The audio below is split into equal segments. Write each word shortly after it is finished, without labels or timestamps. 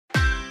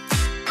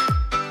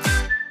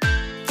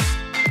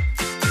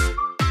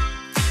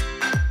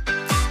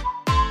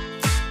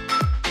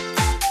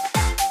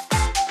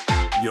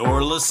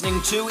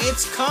listening to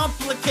It's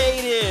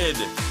Complicated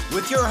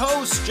with your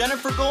hosts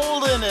Jennifer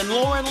Golden and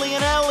Lauren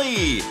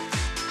Leonelli.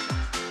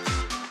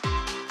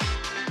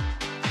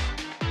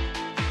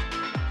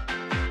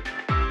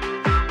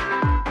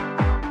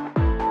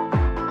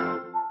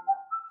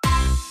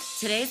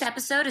 Today's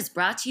episode is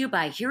brought to you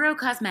by Hero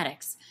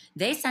Cosmetics.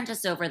 They sent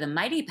us over the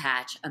Mighty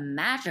Patch, a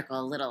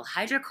magical little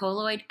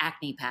hydrocolloid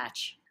acne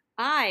patch.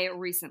 I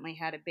recently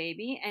had a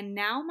baby, and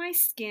now my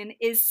skin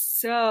is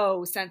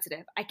so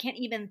sensitive. I can't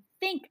even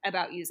think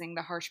about using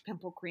the harsh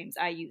pimple creams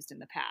I used in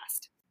the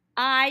past.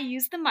 I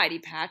used the Mighty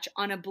Patch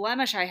on a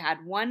blemish I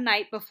had one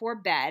night before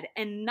bed,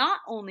 and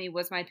not only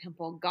was my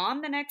pimple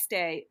gone the next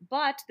day,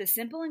 but the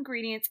simple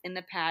ingredients in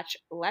the patch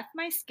left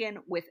my skin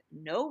with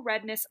no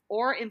redness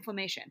or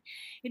inflammation.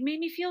 It made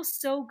me feel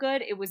so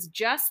good. It was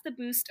just the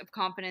boost of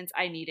confidence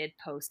I needed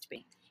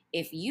post-baby.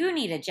 If you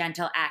need a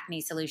gentle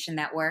acne solution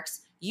that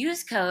works,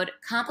 use code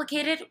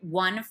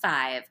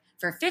COMPLICATED15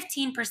 for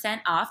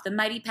 15% off the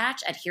Mighty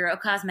Patch at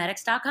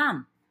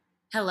HeroCosmetics.com.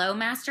 Hello,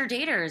 Master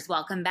Daters.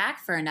 Welcome back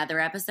for another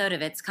episode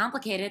of It's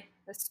Complicated.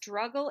 The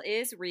struggle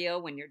is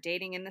real when you're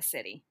dating in the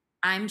city.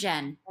 I'm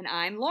Jen. And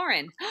I'm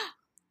Lauren.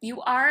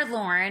 You are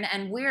Lauren,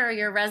 and we're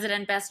your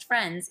resident best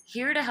friends,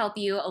 here to help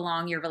you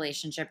along your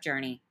relationship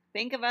journey.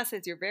 Think of us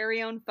as your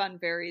very own fun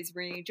fairies,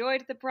 bringing joy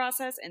to the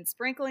process and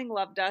sprinkling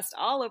love dust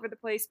all over the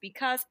place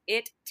because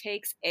it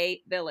takes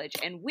a village,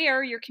 and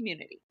we're your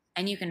community.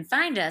 And you can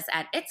find us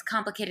at It's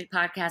Complicated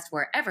Podcast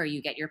wherever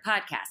you get your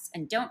podcasts.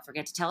 And don't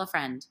forget to tell a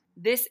friend.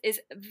 This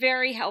is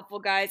very helpful,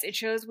 guys. It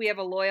shows we have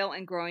a loyal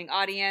and growing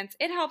audience.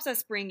 It helps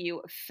us bring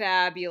you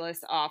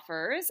fabulous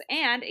offers,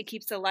 and it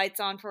keeps the lights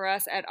on for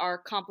us at our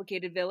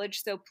complicated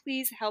village. So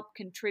please help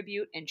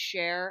contribute and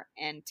share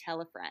and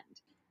tell a friend.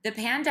 The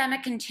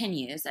pandemic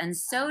continues, and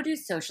so do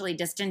socially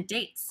distant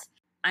dates.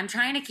 I'm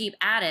trying to keep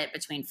at it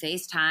between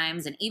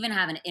FaceTimes and even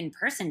have an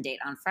in-person date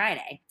on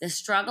Friday. The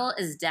struggle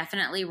is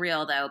definitely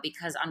real, though,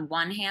 because on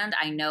one hand,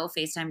 I know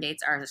FaceTime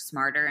dates are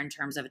smarter in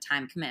terms of a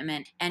time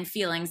commitment and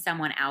feeling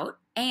someone out,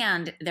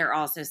 and they're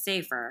also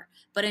safer.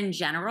 But in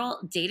general,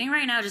 dating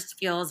right now just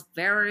feels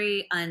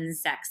very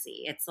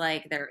unsexy. It's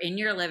like they're in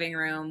your living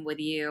room with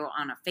you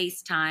on a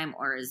FaceTime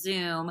or a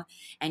Zoom,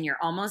 and you're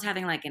almost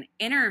having like an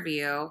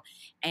interview,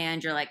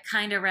 and you're like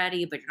kind of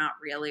ready, but you're not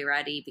really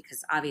ready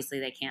because obviously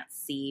they can't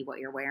see what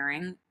you're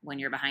wearing when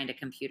you're behind a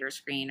computer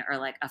screen or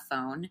like a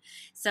phone.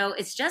 So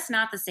it's just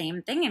not the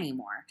same thing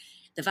anymore.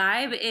 The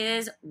vibe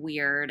is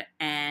weird,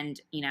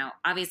 and,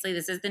 obviously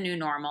this is the new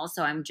normal,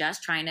 so I'm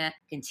just trying to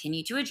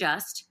continue to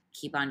adjust,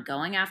 keep on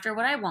going after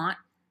what I want,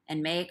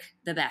 and make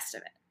the best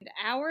of it.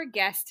 Our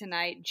guest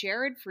tonight,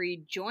 Jared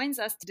Freid, joins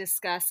us to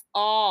discuss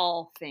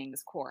all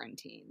things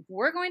quarantine.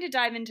 We're going to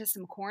dive into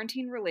some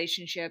quarantine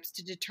relationships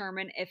to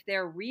determine if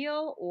they're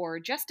real or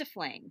just a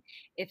fling,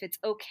 if it's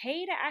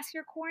okay to ask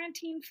your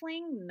quarantine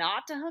fling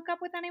not to hook up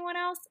with anyone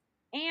else,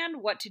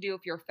 and what to do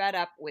if you're fed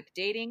up with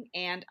dating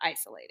and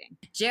isolating.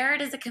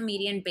 Jared is a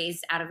comedian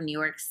based out of New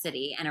York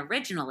City and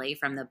originally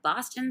from the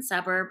Boston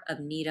suburb of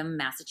Needham,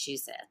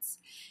 Massachusetts.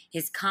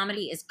 His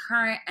comedy is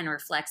current and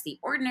reflects the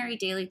ordinary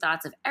daily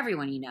thoughts of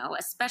everyone you know,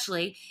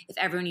 especially if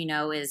everyone you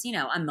know is,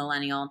 a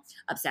millennial,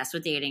 obsessed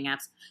with dating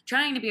apps,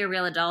 trying to be a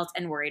real adult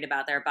and worried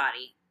about their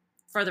body.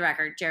 For the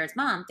record, Jared's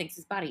mom thinks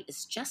his body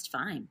is just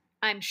fine.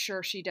 I'm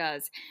sure she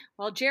does.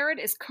 While Jared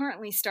is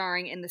currently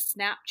starring in the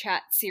Snapchat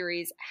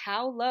series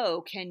How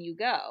Low Can You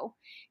Go?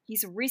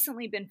 He's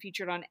recently been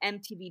featured on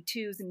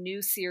MTV2's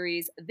new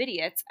series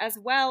Vidiots, as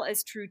well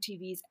as True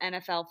TV's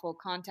NFL Full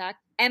Contact,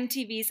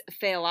 MTV's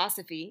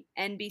Failosophy,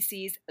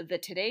 NBC's The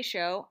Today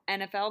Show,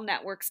 NFL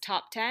Network's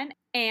Top 10,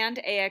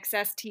 and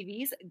AXS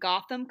TV's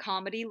Gotham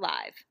Comedy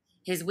Live.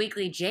 His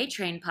weekly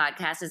J-Train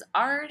podcast is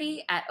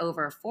already at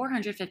over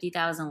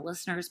 450,000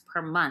 listeners per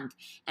month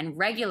and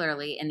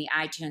regularly in the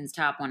iTunes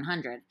Top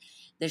 100.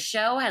 The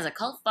show has a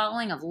cult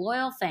following of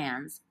loyal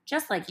fans,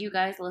 just like you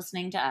guys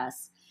listening to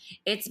us.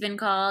 It's been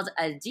called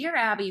a Dear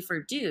Abby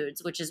for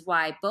dudes, which is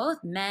why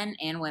both men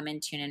and women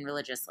tune in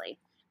religiously.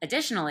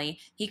 Additionally,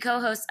 he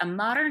co-hosts a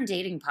modern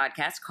dating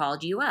podcast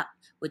called You Up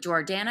with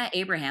Jordana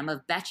Abraham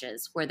of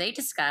Betches, where they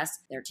discuss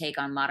their take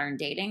on modern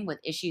dating with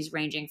issues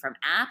ranging from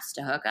apps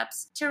to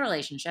hookups to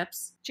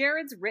relationships.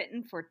 Jared's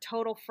written for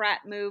Total Frat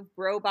Move,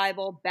 Bro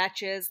Bible,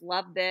 Betches,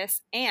 Love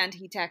This, and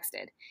He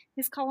Texted.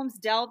 His columns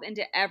delve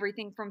into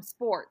everything from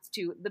sports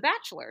to The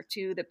Bachelor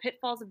to the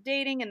pitfalls of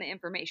dating and the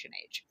information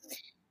age.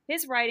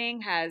 His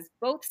writing has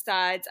both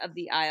sides of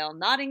the aisle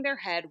nodding their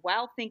head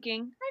while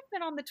thinking, I've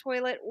been on the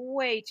toilet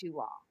way too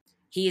long.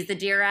 He's the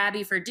Dear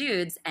Abby for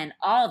dudes, and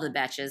all the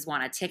betches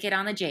want a ticket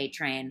on the J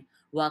train.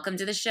 Welcome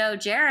to the show,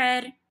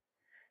 Jared.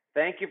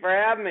 Thank you for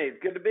having me.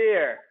 It's good to be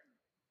here.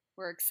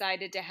 We're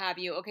excited to have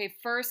you. Okay,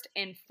 first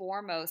and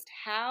foremost,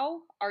 how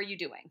are you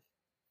doing?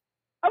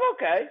 I'm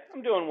okay.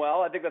 I'm doing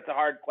well. I think that's a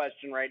hard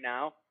question right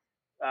now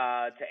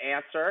to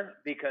answer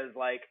because,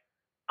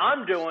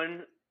 I'm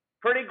doing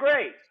pretty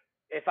great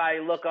if I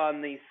look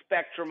on the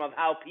spectrum of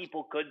how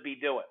people could be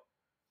doing.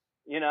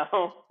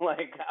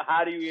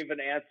 How do you even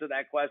answer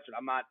that question?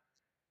 I'm not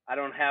I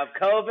don't have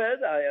COVID.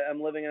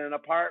 I'm living in an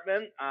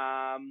apartment.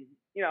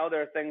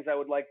 There are things I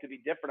would like to be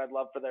different. I'd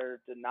love for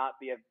there to not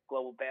be a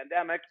global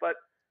pandemic, but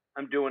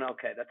I'm doing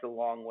okay. That's a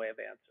long way of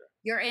answer.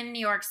 You're in New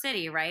York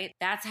City, right?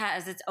 That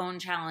has its own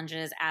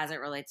challenges as it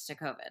relates to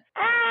COVID.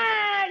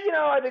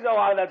 I think a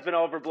lot of that's been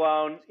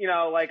overblown.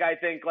 I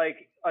think,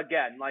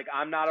 again,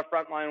 I'm not a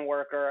frontline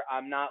worker.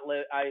 I'm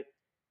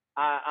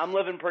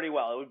living pretty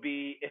well. It would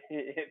be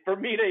for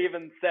me to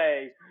even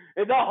say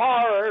the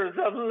horrors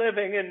of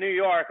living in New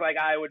York,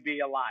 I would be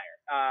a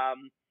liar.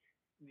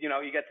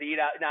 You get to eat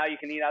out now. You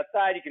can eat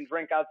outside. You can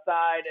drink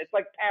outside. It's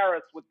like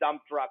Paris with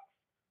dump trucks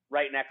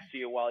right next to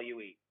you while you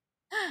eat.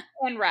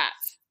 And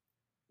rats.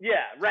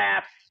 Yeah,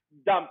 rats,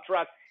 dump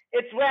trucks.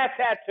 It's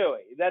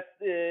Ratatouille. That's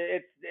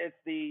it's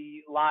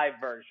the live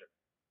version.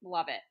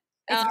 Love it.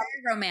 It's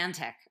very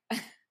romantic.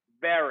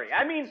 Very.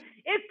 I mean,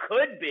 it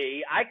could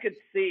be. I could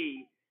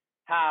see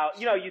how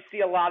you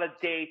see a lot of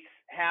dates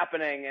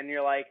happening, and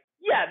you're like,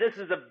 yeah, this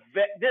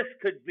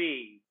could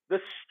be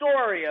the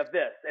story of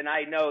this. And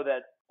I know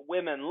that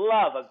women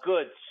love a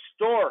good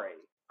story.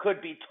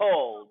 Could be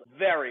told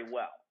very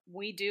well.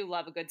 We do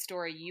love a good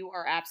story. You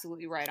are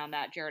absolutely right on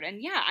that, Jared.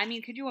 And yeah, I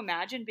mean, could you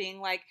imagine being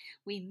like,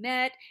 we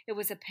met, it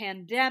was a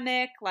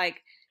pandemic,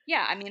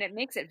 yeah, I mean, it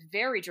makes it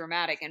very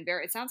dramatic and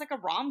it sounds like a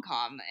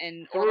rom-com.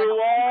 Through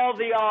all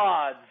the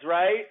odds,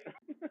 right?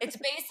 It's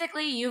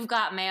basically You've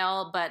Got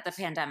Mail, but the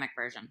pandemic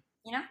version,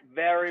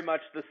 Very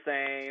much the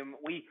same.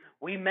 We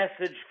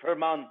messaged for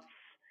months.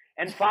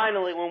 And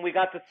finally, when we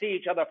got to see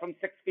each other from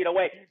 6 feet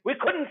away, we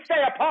couldn't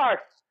stay apart.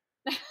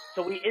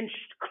 So we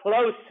inched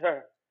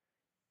closer.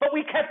 But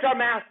we kept our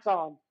masks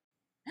on.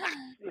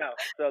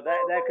 So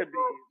that could be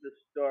the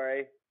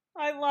story.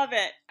 I love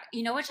it.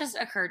 You know what just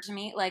occurred to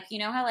me? How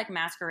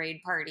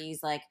masquerade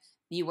parties,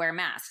 you wear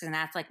masks and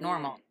that's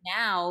normal.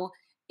 Now,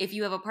 if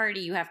you have a party,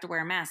 you have to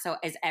wear a mask. So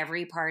is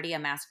every party a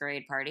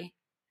masquerade party?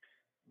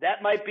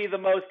 That might be the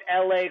most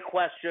LA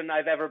question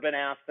I've ever been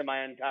asked in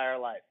my entire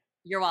life.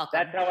 You're welcome.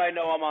 That's how I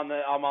know I'm on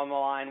the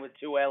line with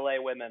two LA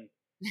women.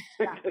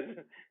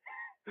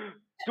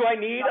 Do I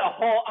need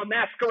a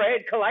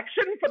masquerade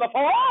collection for the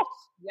fall?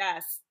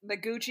 Yes, the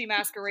Gucci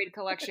masquerade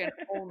collection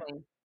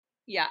only.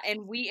 Yeah,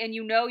 and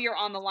you're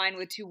on the line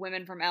with two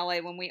women from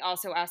LA when we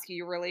also ask you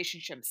your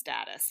relationship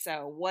status.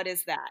 So what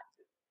is that?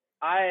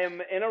 I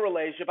am in a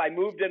relationship. I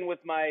moved in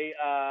with my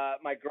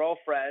my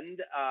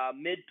girlfriend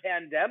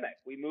mid-pandemic.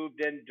 We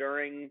moved in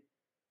during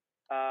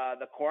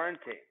the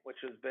quarantine, which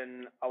has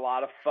been a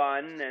lot of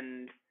fun,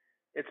 and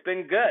it's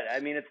been good.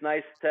 I mean, it's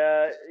nice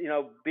to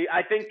be.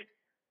 I think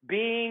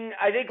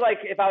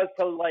if I was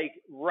to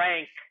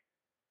rank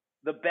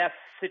the best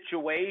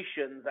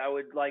situations, I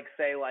would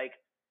say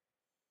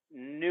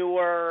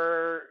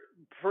newer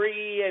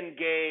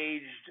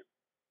pre-engaged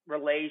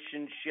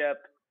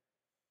relationship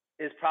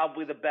is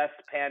probably the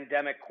best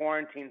pandemic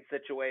quarantine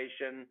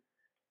situation.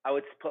 I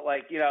would put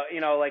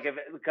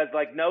because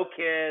no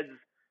kids,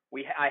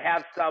 I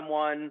have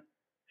someone,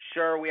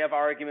 sure we have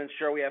arguments,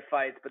 sure we have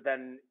fights, but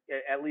then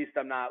at least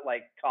I'm not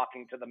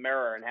talking to the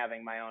mirror and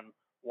having my own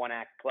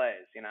one-act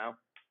plays,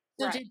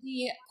 So Right. Did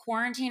the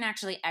quarantine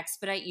actually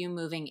expedite you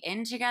moving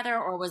in together,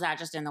 or was that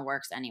just in the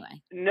works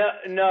anyway?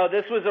 No,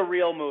 this was a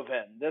real move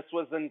in. This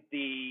wasn't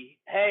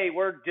hey,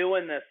 we're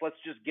doing this, let's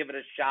just give it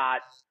a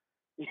shot,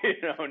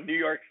 New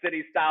York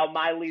City style,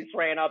 my lease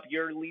ran up,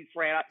 your lease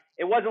ran up.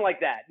 It wasn't like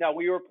that. No,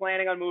 we were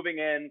planning on moving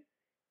in,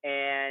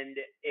 and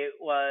it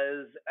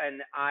was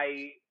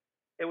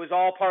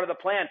all part of the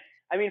plan.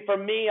 I mean, for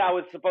me, I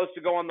was supposed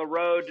to go on the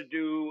road to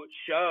do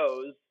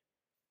shows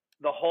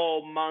the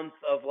whole month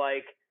of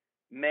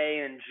May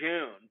and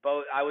June.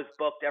 I was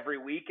booked every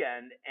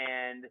weekend,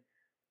 and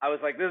I was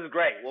like, this is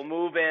great. We'll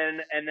move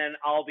in, and then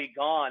I'll be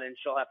gone, and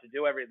she'll have to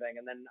do everything.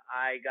 And then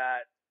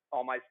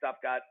all my stuff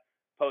got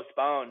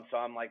postponed. So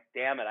I'm like,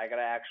 damn it, I got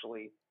to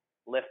actually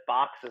lift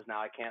boxes now.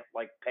 I can't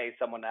pay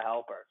someone to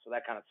help her. So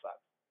that kind of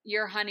sucks.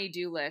 Your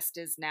honey-do list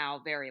is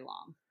now very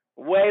long.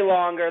 Way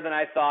longer than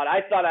I thought.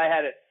 I thought I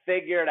had it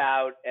figured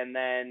out, and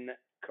then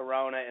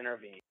Corona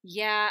intervened.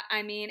 Yeah,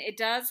 I mean, it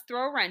does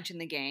throw a wrench in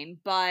the game,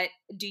 but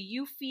do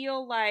you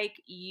feel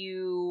like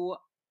you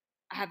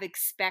have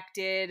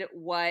expected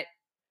what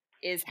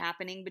is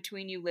happening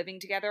between you living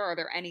together? Are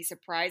there any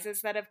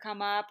surprises that have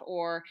come up?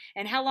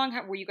 And how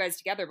long were you guys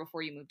together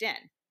before you moved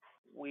in?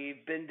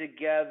 We've been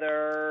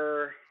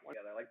together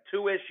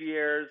 2-ish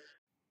years.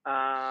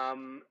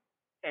 And,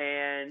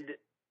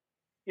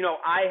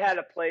 I had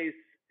a place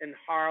in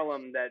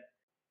Harlem that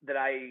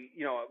I,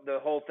 the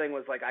whole thing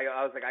was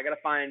I was I got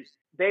to find,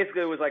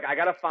 basically it was I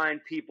got to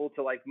find people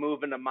to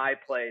move into my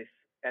place,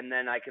 and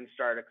then I can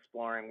start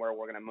exploring where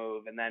we're going to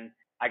move. And then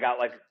I got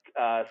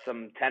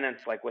some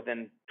tenants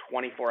within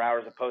 24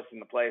 hours of posting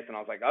the place. And I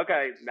was like,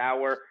 okay, now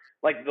we're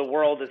the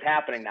world is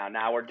happening now.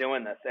 Now we're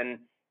doing this. And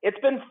it's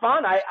been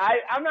fun.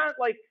 I'm not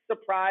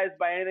surprised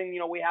by anything.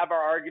 We have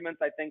our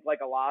arguments. I think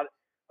a lot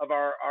of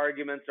our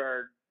arguments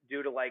are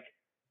due to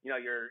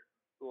you're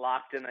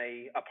locked in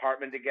a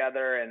apartment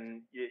together,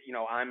 and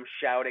I'm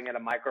shouting at a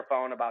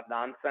microphone about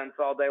nonsense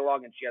all day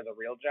long, and she has a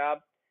real job.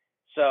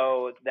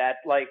 So that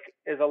like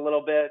is a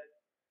little bit,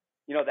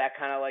 that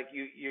kind of like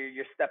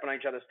you're stepping on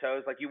each other's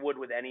toes like you would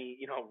with any,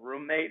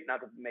 roommate.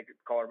 Not to make it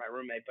call her my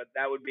roommate, but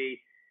that would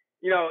be,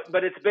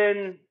 but it's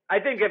been, I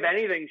think if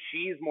anything,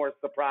 she's more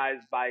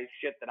surprised by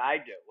shit that I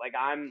do. Like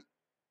I'm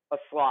a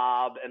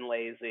slob and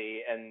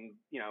lazy and,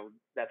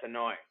 that's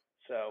annoying.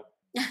 So.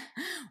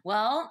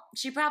 Well,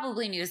 she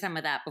probably knew some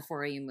of that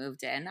before you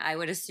moved in. I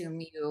would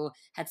assume you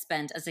had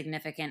spent a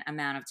significant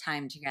amount of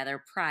time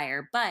together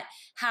prior, but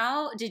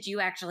how did you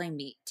actually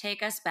meet?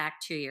 Take us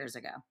back 2 years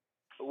ago.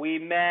 We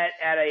met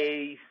at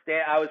I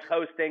was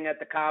hosting at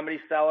the Comedy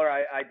Cellar.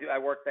 I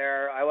work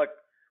there. I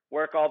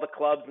work all the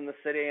clubs in the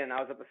city, and I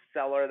was at the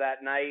Cellar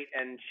that night,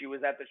 and she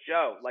was at the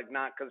show. Like,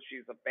 not because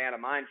she's a fan of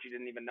mine. She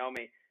didn't even know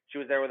me. She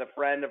was there with a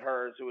friend of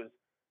hers who was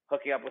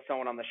hooking up with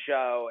someone on the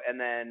show, and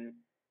then,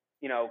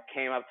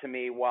 came up to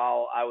me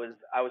while I was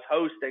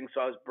hosting.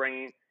 So I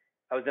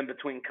was in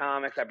between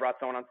comics. I brought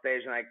someone on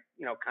stage, and I,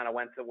 kind of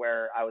went to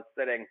where I was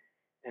sitting.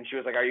 And she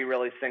was like, "Are you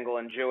really single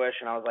and Jewish?"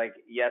 And I was like,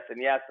 "Yes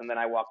and yes." And then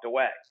I walked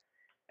away.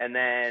 And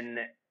then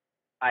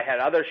I had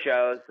other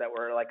shows that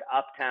were like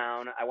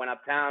uptown. I went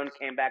uptown,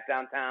 came back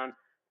downtown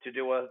to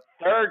do a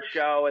third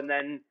show. And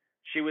then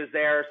she was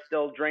there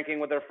still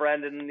drinking with her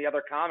friend and the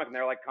other comic. And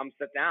they're like, "Come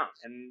sit down."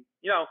 And,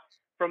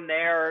 from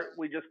there,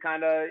 we just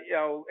kind of,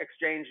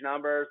 exchanged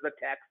numbers, the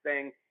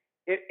texting.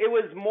 It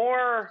was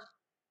more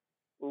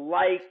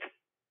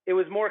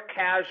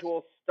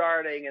casual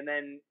starting. And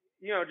then,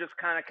 just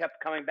kind of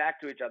kept coming back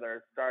to each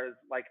other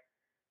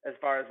as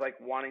far as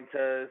wanting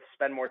to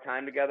spend more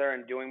time together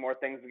and doing more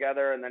things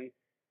together. And then,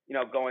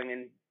 going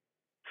and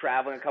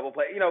traveling a couple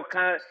places,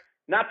 kind of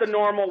not the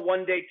normal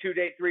 1 date, 2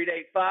 date, 3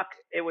 date fuck.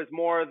 It was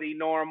more the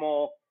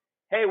normal,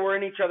 hey, we're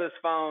in each other's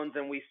phones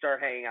and we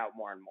start hanging out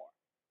more and more.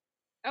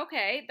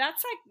 Okay.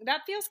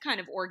 That feels kind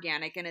of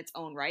organic in its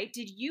own right.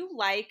 Did you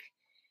like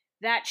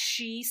that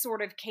she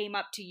sort of came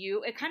up to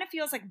you? It kind of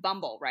feels like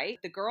Bumble, right?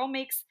 The girl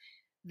makes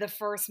the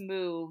first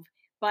move,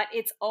 but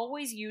it's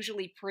always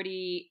usually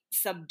pretty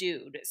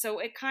subdued. So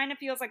it kind of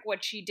feels like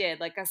what she did,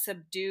 like a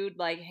subdued,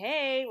 like,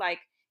 "Hey, like,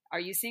 are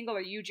you single?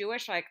 Are you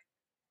Jewish? Like,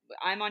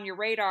 I'm on your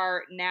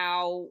radar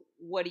now.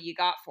 What do you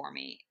got for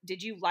me?"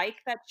 Did you like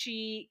that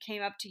she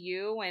came up to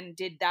you, and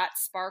did that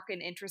spark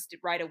an interest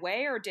right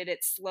away, or did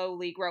it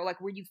slowly grow?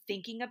 Like, were you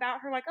thinking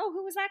about her, like, "Oh,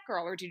 who was that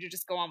girl?" Or did you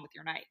just go on with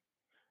your night?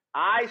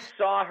 I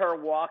saw her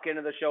walk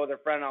into the show with her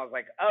friend, and I was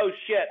like, "Oh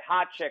shit,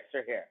 hot chicks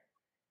are here."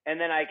 And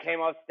then I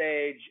came off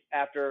stage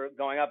after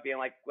going up being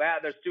like, "Wow,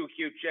 there's 2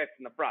 cute chicks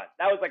in the front."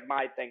 That was like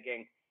my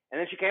thinking. And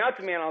then she came up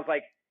to me and I was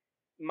like,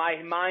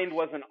 my mind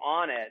wasn't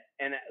on it.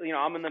 And,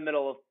 I'm in the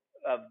middle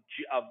of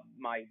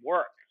my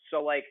work.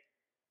 So like,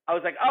 I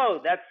was like,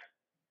 "Oh, that's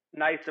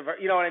nice of her."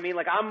 You know what I mean?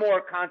 Like I'm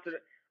more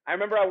confident. I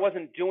remember I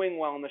wasn't doing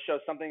well in the show.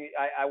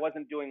 I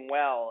wasn't doing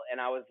well and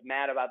I was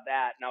mad about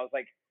that. And I was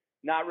like,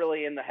 not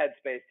really in the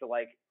headspace to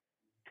like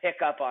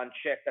pick up on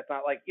chicks. That's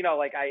not like,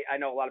 like I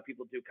know a lot of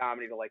people do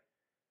comedy to like,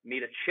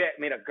 meet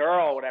a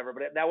girl or whatever,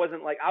 but that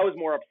wasn't like, I was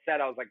more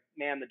upset. I was like,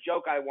 man, the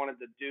joke I wanted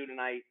to do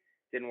tonight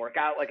didn't work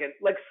out.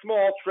 Like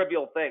small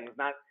trivial things.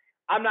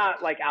 I'm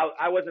not like out.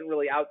 I wasn't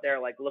really out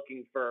there like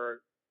looking for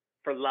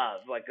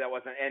love. Like that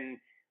wasn't, and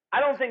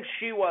I don't think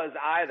she was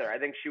either. I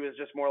think she was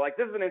just more like,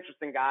 this is an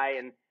interesting guy.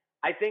 And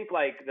I think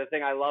like the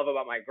thing I love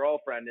about my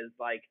girlfriend is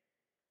like,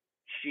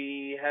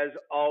 she has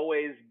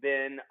always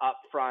been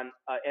upfront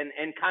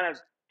and kind of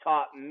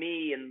taught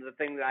me, and the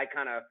thing that I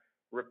kind of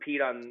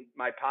repeat on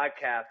my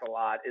podcast a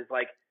lot is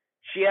like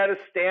she had a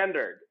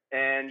standard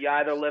and you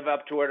either live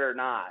up to it or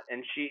not.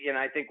 And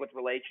I think with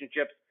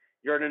relationships,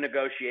 you're at a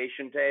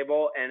negotiation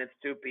table and it's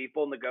 2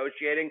 people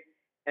negotiating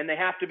and they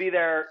have to be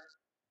there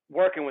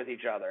working with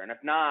each other. And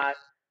if not,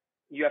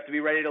 you have to be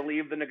ready to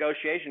leave the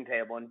negotiation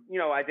table. And,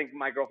 I think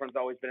my girlfriend's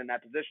always been in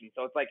that position.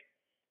 So it's like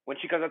when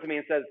she comes up to me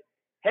and says,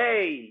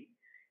 "Hey,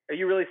 are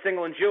you really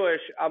single and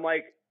Jewish?" I'm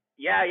like,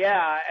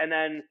 yeah. And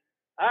then,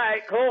 all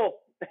right, cool.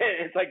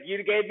 It's like,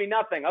 you gave me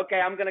nothing. Okay,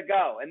 I'm going to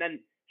go. And then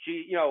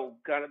she,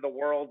 kind of the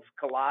worlds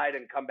collide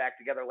and come back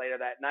together later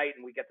that night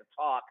and we get to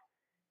talk.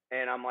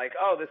 And I'm like,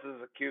 oh, this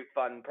is a cute,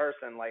 fun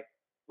person. Like,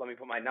 let me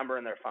put my number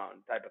in their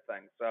phone type of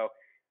thing. So,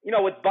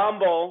 with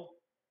Bumble,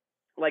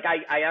 like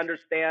I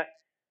understand.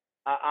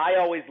 I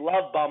always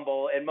love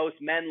Bumble and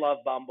most men love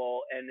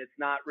Bumble and it's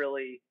not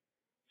really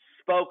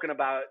spoken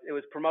about. It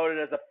was promoted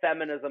as a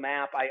feminism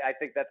app. I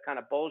think that's kind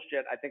of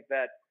bullshit. I think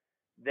that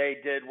they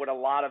did what a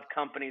lot of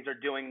companies are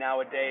doing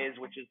nowadays,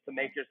 which is to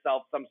make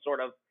yourself some sort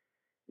of,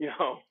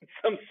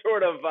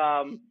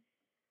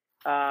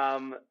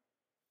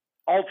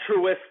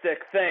 altruistic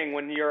thing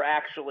when you're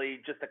actually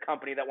just a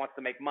company that wants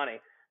to make money.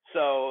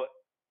 So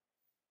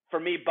for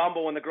me,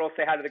 Bumble, when the girls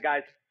say hi to the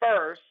guys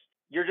first,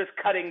 you're just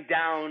cutting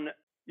down,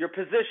 you're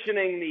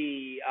positioning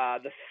the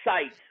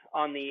site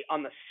on the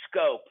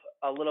scope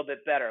a little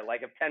bit better.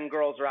 Like if 10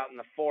 girls are out in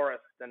the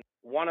forest and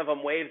one of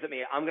them waves at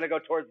me, I'm going to go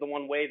towards the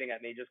one waving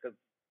at me just because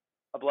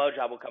a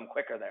blowjob will come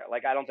quicker there.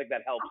 Like, I don't think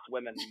that helps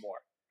women more.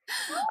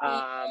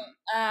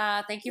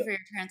 Thank you for your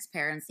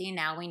transparency.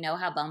 Now we know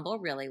how Bumble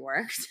really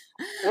works.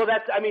 Well,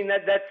 that's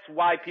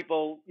why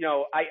people,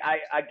 I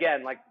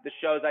again, like the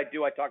shows I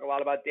do, I talk a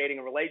lot about dating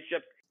and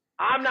relationships.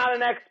 I'm not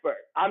an expert.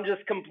 I'm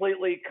just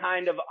completely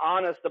kind of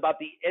honest about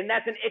and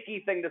that's an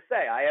icky thing to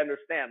say. I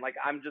understand. Like,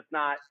 I'm just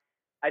not.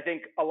 I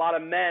think a lot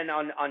of men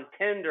on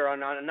Tinder,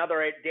 on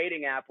another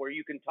dating app where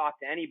you can talk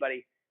to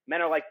anybody,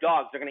 men are like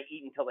dogs. They're going to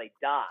eat until they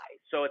die.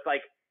 So it's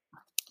like,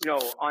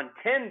 on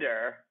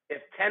Tinder,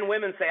 if 10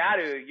 women say I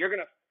do, you're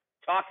going to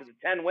talk to the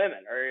 10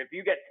 women. Or if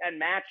you get 10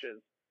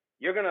 matches,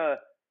 you're going to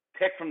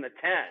pick from the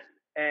 10.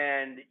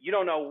 And you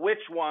don't know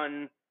which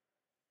one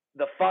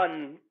the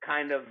fun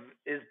kind of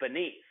is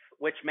beneath,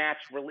 which match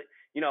really,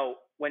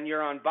 when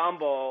you're on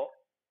Bumble,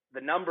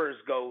 the numbers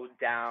go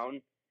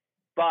down,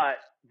 but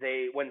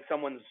when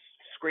someone's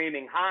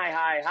screaming hi,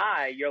 hi,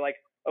 hi, you're like,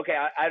 okay,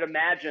 I'd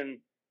imagine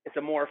it's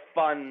a more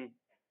fun.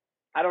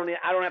 I don't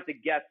have to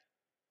guess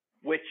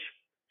which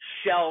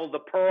shell the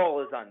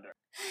pearl is under.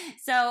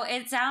 So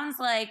it sounds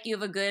like you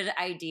have a good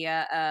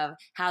idea of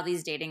how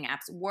these dating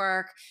apps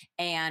work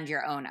and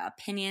your own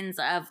opinions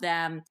of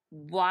them.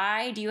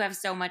 Why do you have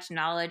so much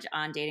knowledge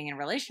on dating and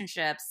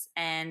relationships?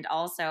 And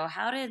also,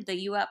 how did the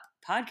You Up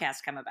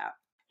podcast come about?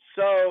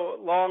 So,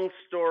 long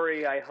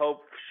story, I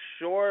hope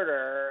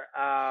shorter.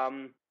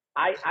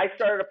 I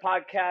started a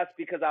podcast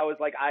because I was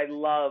like, I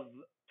love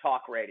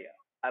talk radio.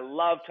 I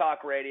love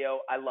talk radio.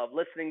 I love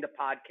listening to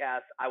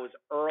podcasts. I was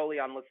early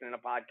on listening to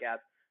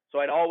podcasts. So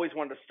I'd always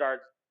wanted to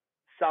start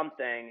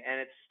something. And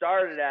it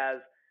started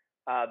as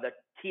the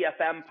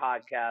TFM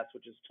podcast,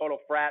 which is Total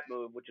Frat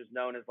Move, which is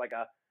known as like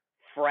a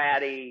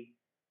fratty,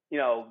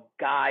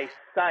 guy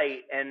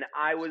site. And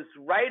I was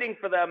writing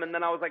for them. And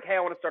then I was like, hey, I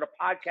want to start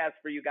a podcast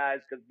for you guys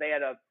because they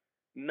had 1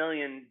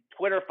 million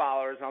Twitter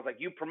followers. And I was like,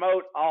 you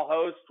promote, I'll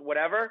host,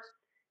 whatever.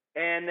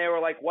 And they were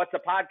like, what's a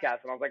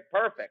podcast? And I was like,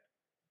 perfect.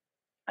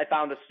 I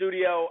found a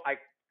studio. I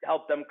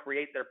helped them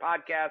create their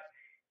podcast,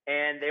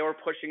 and they were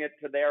pushing it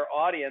to their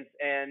audience.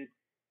 And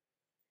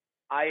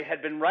I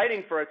had been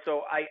writing for it,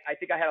 so I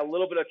think I had a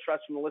little bit of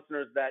trust from the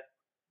listeners that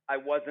I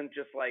wasn't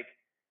just like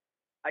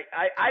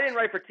I didn't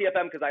write for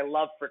TFM because I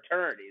love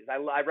fraternities. I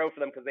wrote for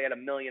them because they had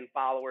 1 million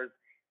followers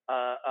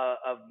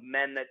of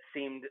men that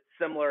seemed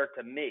similar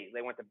to me.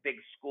 They went to big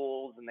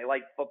schools, and they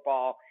liked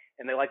football,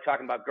 and they liked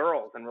talking about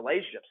girls and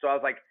relationships. So I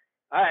was like,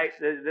 all right,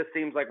 this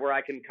seems like where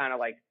I can kind of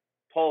like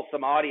pull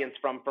some audience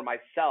for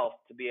myself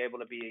to be able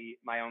to be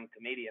my own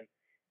comedian.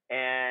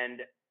 And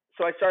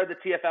so I started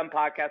the TFM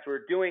podcast. We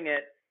were doing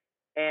it,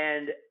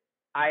 and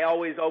I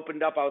always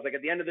opened up. I was like,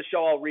 at the end of the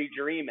show, I'll read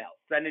your emails.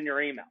 Send in your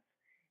emails.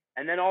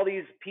 And then all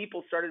these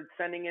people started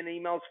sending in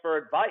emails for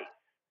advice.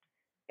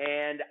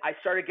 And I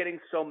started getting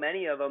so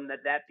many of them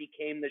that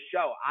became the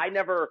show. I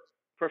never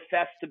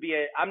professed to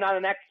be I'm not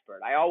an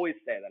expert. I always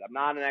say that. I'm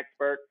not an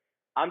expert.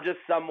 I'm just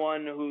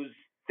someone who's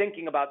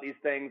thinking about these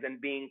things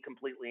and being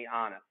completely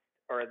honest,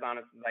 or as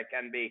honest as I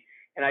can be.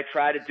 And I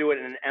try to do it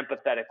in an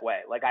empathetic way.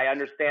 Like, I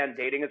understand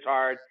dating is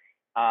hard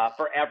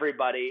for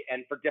everybody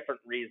and for different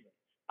reasons.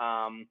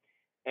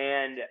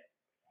 And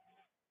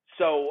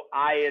so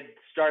I had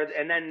started,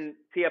 and then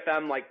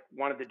TFM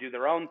wanted to do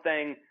their own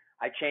thing.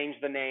 I changed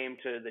the name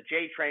to the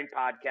J Train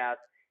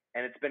podcast,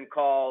 and it's been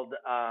called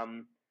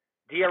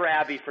Dear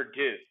Abby for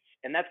Dudes.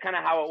 And that's kind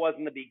of how it was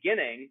in the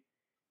beginning.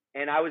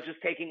 And I was just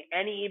taking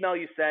any email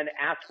you send,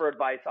 ask for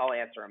advice, I'll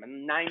answer them.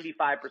 And 95%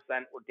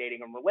 were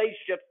dating and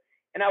relationships.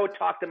 And I would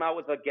talk them out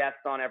with a guest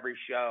on every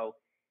show.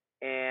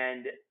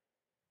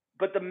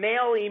 But the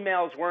male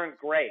emails weren't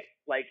great.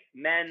 Like,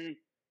 men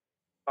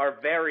are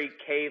very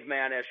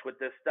cavemanish with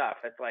this stuff.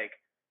 It's like,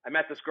 I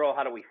met this girl,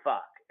 how do we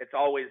fuck? It's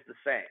always the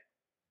same.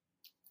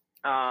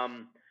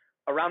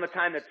 Around the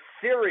time that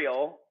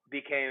Serial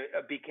became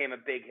a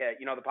big hit,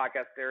 the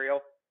podcast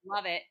Serial?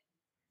 Love it.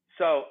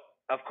 So,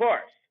 of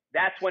course,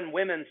 that's when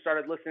women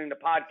started listening to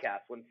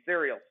podcasts, when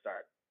Serial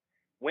started.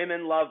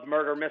 Women loved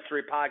murder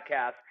mystery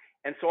podcasts.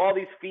 And so all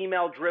these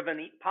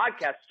female-driven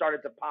podcasts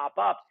started to pop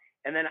up.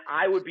 And then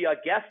I would be a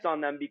guest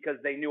on them because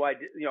they knew I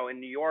did, in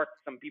New York,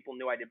 some people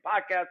knew I did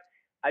podcasts.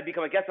 I'd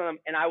become a guest on them,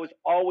 and I was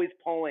always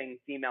pulling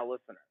female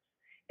listeners.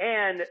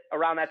 And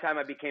around that time,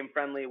 I became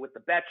friendly with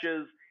the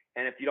Betches.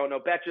 And if you don't know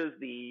Betches,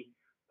 the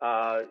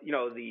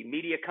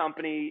media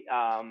company,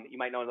 you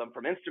might know them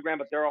from Instagram,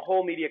 but they're a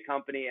whole media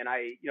company. And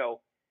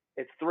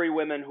it's 3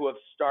 women who have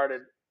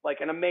started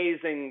like an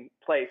amazing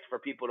place for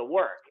people to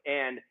work.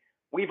 And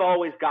we've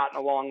always gotten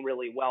along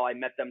really well. I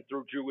met them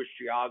through Jewish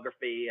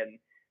geography and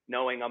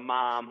knowing a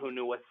mom who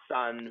knew a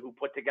son who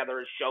put together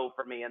a show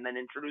for me and then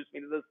introduced me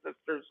to the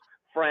sisters,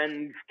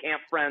 friends,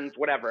 camp friends,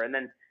 whatever. And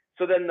then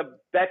the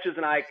Betches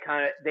and I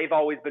they've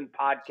always been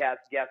podcast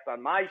guests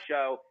on my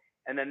show.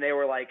 And then they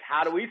were like,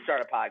 how do we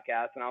start a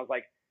podcast? And I was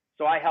like,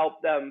 so I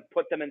helped them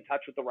put them in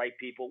touch with the right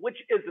people, which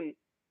isn't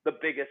the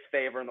biggest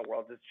favor in the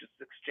world. It's just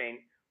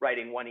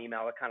writing one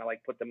email to kind of like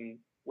put them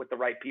with the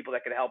right people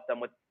that could help them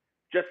with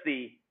just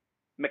the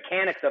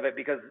mechanics of it,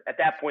 because at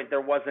that point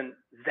there wasn't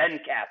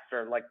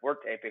Zencaster like we're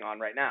taping on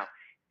right now.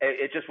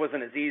 It just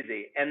wasn't as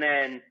easy. And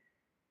then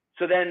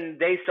So then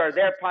they started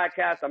their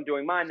podcast. I'm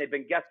doing mine. They've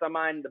been guests on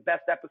mine. The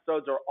best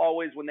episodes are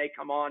always when they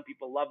come on.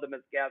 People love them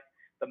as guests,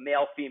 the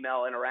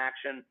male-female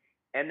interaction.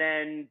 And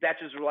then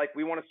Betches were like,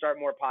 we want to start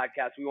more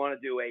podcasts. We want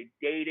to do a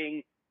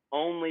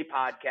dating-only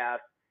podcast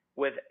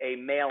with a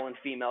male and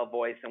female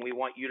voice, and we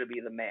want you to be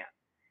the man.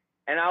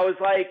 And I was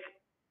like,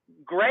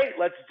 great,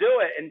 let's do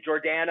it. And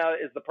Jordana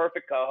is the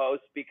perfect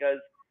co-host because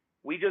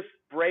we just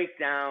break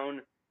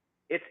down.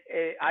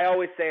 I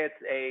always say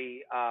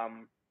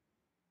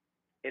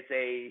it's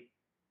a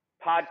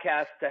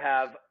podcast to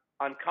have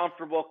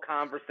uncomfortable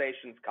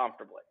conversations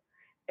comfortably.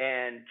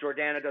 And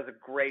Jordana does a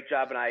great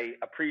job, and I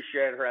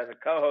appreciate her as a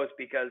co-host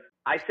because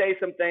I say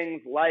some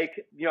things like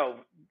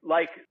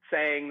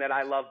saying that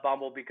I love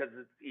Bumble because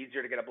it's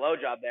easier to get a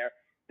blowjob there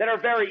that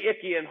are very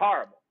icky and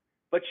horrible.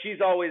 But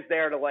she's always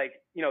there to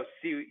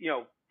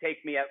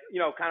take me at,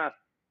 kind of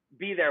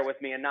be there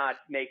with me and not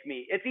make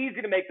me. It's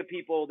easy to make the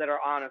people that are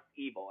honest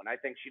evil. And I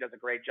think she does a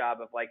great job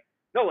of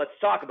no, let's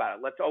talk about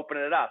it. Let's open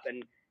it up.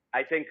 And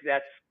I think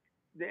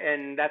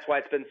that's why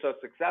it's been so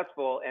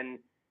successful. And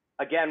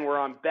again, we're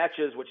on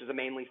Betches, which is a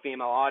mainly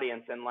female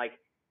audience. And I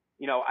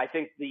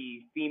think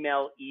the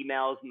female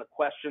emails and the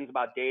questions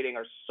about dating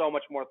are so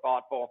much more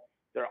thoughtful.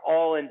 They're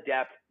all in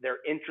depth. They're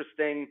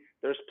interesting.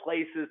 There's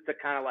places to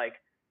kind of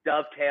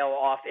dovetail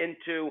off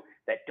into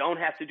that don't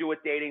have to do with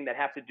dating, that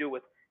have to do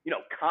with,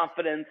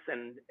 confidence.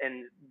 And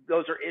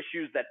those are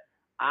issues that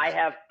I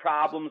have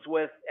problems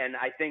with. And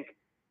I think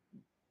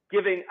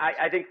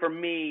I think for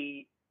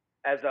me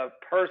as a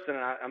person, and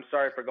I'm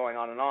sorry for going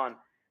on and on,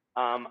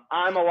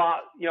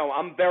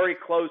 I'm very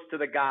close to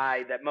the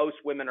guy that most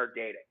women are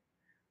dating.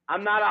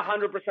 I'm not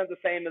 100% the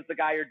same as the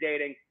guy you're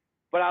dating,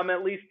 but I'm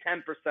at least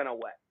 10%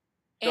 away.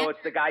 So it's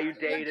the guy you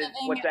dated.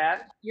 What's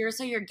that?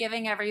 You're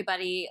giving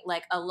everybody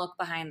a look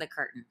behind the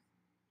curtain.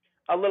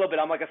 A little bit.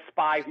 I'm like a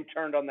spy who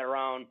turned on their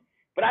own.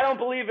 But I don't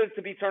believe it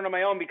to be turned on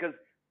my own because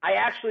I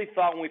actually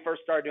thought when we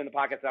first started doing the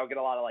podcast, I would get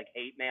a lot of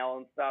hate mail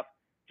and stuff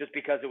just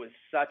because it was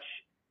such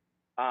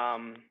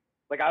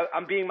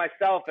I'm being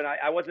myself and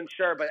I wasn't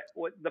sure. But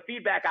the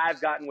feedback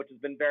I've gotten, which has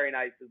been very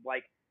nice, is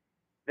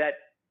that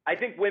I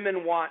think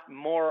women want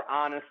more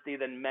honesty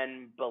than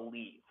men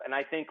believe. And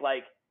I think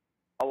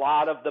a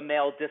lot of the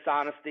male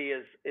dishonesty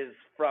is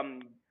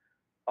from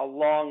a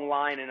long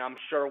line, and I'm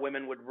sure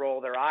women would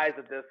roll their eyes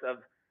at this,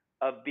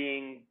 of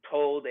being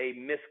told a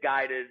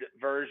misguided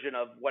version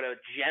of what a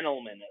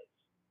gentleman is.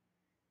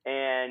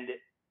 And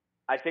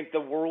I think the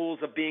rules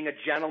of being a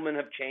gentleman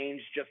have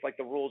changed, just like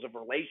the rules of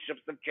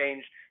relationships have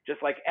changed,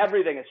 just like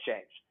everything has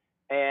changed.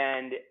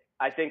 And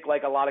I think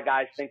a lot of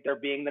guys think they're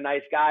being the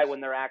nice guy when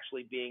they're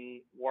actually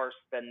being worse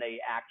than they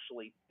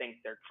actually think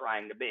they're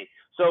trying to be.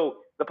 So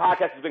the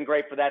podcast has been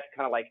great for that, to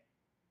kind of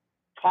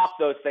talk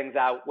those things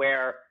out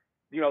where,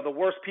 the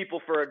worst people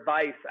for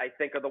advice, I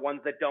think, are the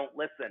ones that don't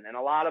listen. And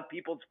a lot of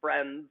people's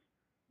friends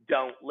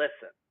don't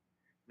listen.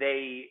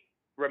 They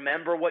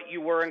remember what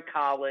you were in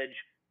college.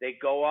 They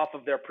go off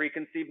of their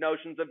preconceived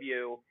notions of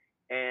you,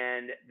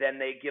 and then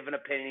they give an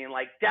opinion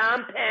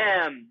dump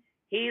him.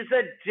 He's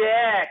a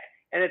dick.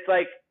 And it's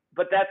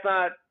but that's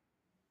not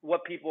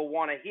what people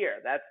want to hear.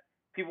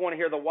 People want to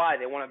hear the why.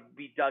 They want to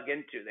be dug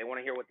into. They want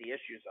to hear what the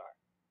issues are.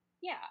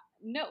 Yeah,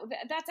 no,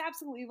 that's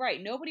absolutely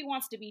right. Nobody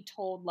wants to be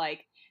told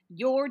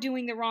you're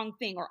doing the wrong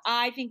thing, or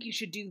I think you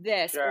should do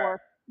this, Sure.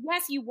 Or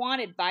yes, you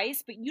want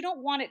advice, but you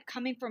don't want it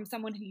coming from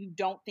someone who you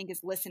don't think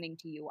is listening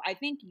to you. I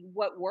think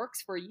what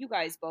works for you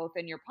guys both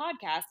in your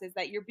podcast is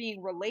that you're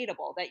being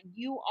relatable, that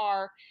you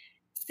are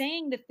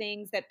saying the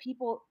things that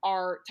people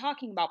are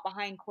talking about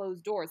behind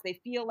closed doors.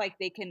 They feel like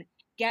they can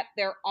get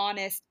their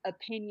honest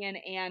opinion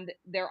and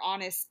their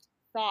honest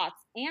thoughts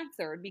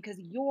answered because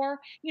you're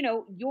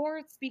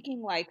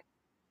speaking like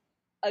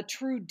a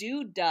true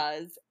dude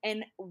does.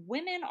 And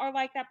women are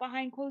like that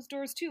behind closed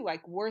doors too.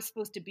 We're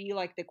supposed to be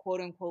the quote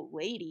unquote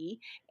lady.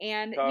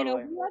 And,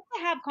 Totally. we like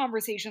to have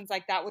conversations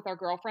like that with our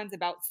girlfriends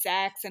about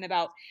sex and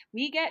about,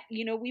 we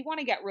want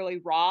to get really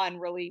raw and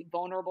really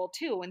vulnerable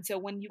too. And so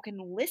when you can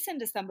listen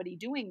to somebody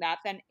doing that,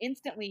 then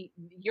instantly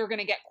you're going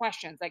to get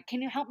questions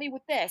can you help me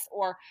with this?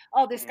 Or,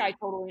 oh, this guy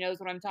totally knows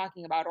what I'm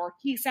talking about. Or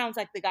he sounds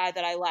like the guy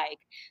that I like.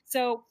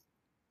 So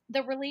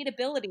the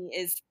relatability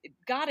is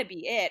gotta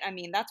be it. I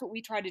mean, that's what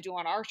we try to do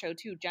on our show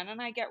too. Jen and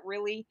I get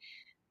really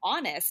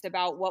honest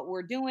about what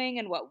we're doing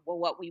and what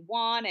we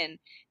want. And,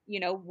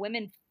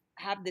 women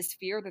have this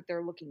fear that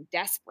they're looking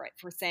desperate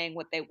for saying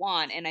what they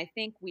want. And I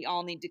think we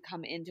all need to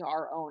come into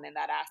our own in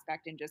that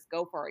aspect and just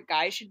go for it.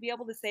 Guys should be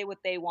able to say what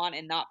they want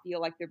and not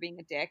feel like they're being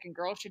a dick. And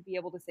girls should be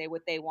able to say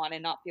what they want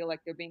and not feel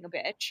like they're being a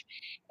bitch.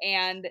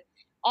 And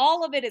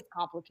all of it is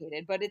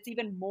complicated, but it's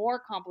even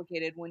more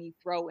complicated when you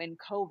throw in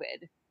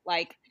COVID.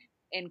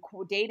 In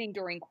dating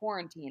during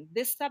quarantine.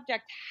 This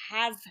subject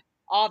has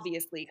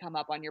obviously come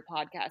up on your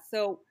podcast.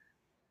 So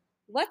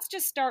let's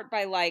just start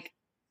by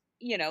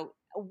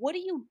what do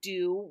you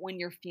do when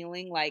you're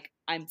feeling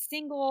I'm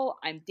single,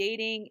 I'm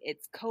dating,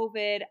 it's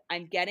COVID,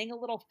 I'm getting a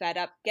little fed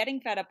up.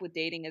 Getting fed up with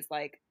dating is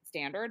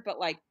standard, but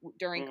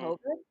during COVID,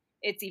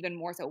 it's even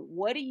more so.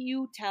 What do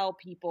you tell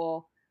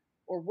people,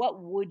 or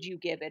what would you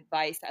give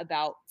advice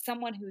about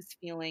someone who's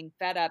feeling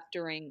fed up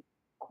during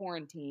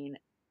quarantine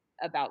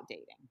about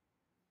dating?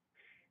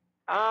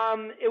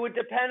 It would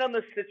depend on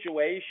the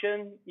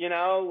situation,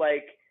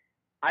 like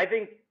I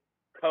think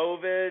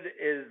COVID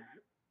is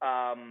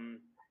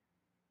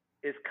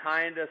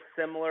kind of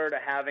similar to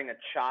having a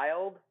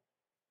child.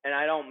 And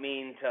I don't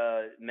mean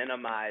to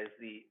minimize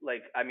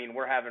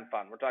we're having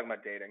fun. We're talking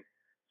about dating.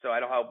 So I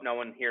don't hope no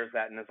one hears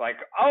that and is like,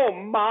 oh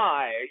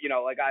my,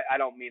 I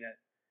don't mean it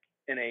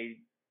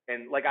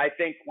I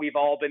think we've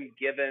all been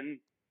given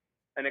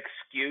an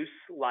excuse,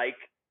 like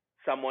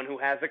someone who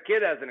has a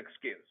kid has an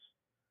excuse.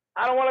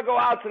 I don't want to go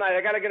out tonight.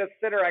 I got to get a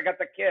sitter. I got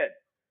the kid.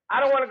 I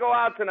don't want to go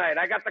out tonight.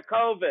 I got the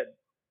COVID,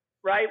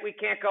 right? We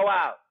can't go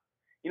out.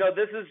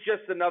 This is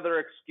just another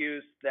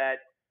excuse that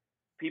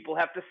people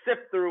have to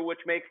sift through,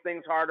 which makes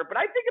things harder. But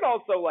I think it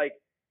also I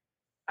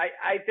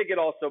think it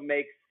also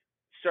makes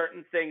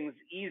certain things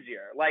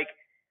easier.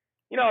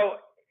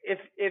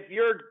 If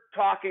you're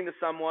talking to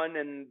someone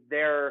and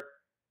they're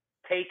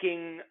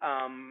taking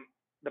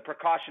the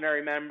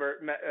precautionary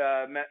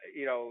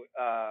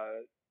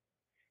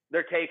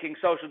they're taking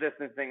social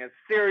distancing as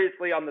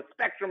seriously on the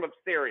spectrum of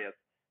serious.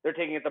 They're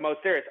taking it the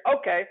most serious.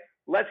 Okay,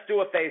 let's do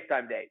a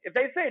FaceTime date. If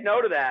they say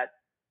no to that,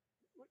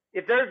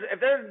 if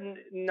they're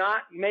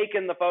not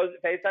making the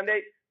FaceTime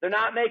date, they're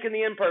not making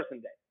the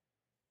in-person date.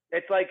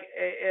 It's like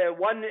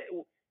one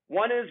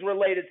is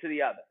related to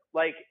the other.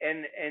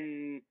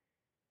 And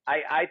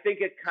I think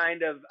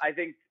I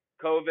think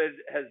COVID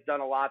has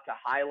done a lot to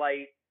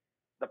highlight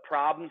the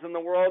problems in the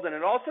world, and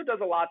it also does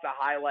a lot to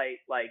highlight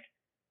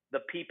the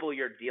people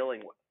you're dealing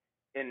with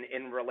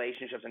in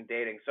relationships and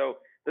dating. So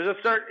there's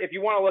if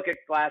you want to look at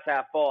glass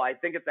half full, I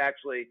think it's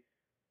actually,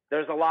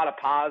 there's a lot of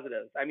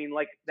positives. I mean,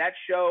 that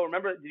show,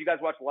 remember, did you guys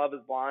watch Love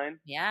is Blind?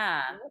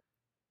 Yeah.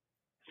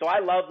 So I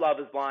love Love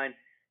is Blind.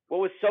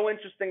 What was so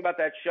interesting about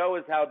that show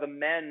is how the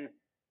men,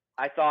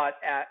 I thought,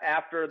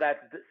 after that's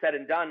said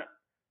and done,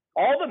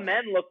 all the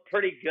men looked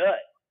pretty good.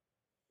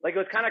 It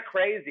was kind of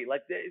crazy.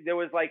 There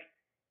was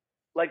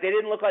they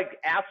didn't look like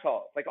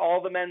assholes.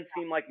 All the men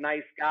seemed like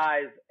nice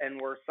guys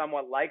and were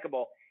somewhat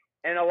likable.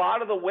 And a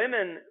lot of the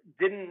women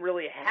didn't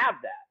really have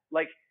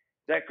that.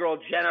 That girl,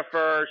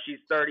 Jennifer, she's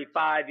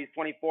 35, he's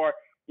 24.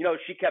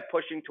 She kept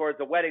pushing towards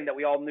a wedding that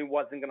we all knew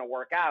wasn't going to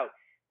work out.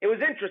 It was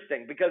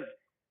interesting because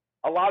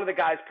a lot of the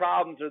guys'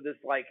 problems are this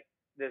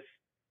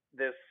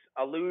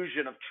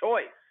illusion of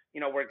choice,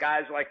 where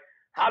guys are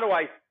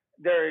like,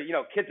 they're,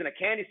 kids in a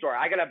candy store.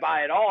 I got to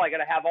buy it all. I got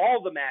to have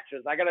all the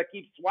matches. I got to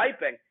keep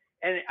swiping.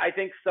 And I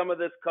think some of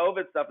this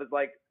COVID stuff is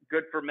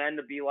good for men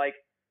to be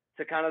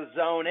to kind of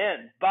zone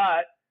in.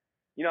 But,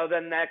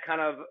 then that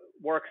kind of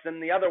works in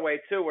the other way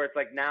too, where it's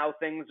now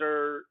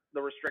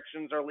the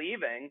restrictions are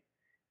leaving.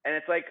 And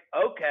it's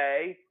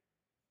okay,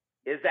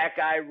 is that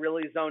guy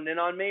really zoned in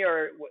on me,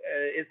 or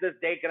is this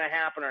date going to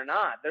happen or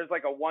not? There's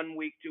a 1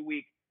 week, 2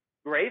 week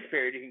grace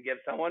period you can give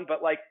someone.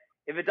 But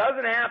if it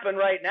doesn't happen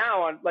right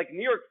now on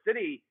New York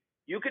City,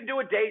 you can do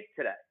a date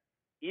today.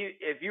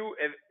 If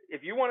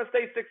you want to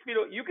stay 6 feet,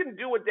 you can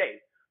do a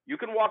date. You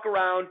can walk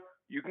around.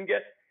 You can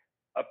get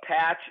a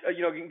patch.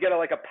 You can get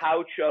a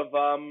pouch of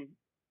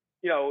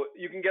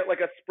you can get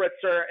a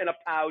spritzer in a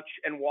pouch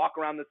and walk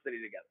around the city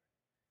together.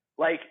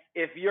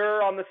 If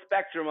you're on the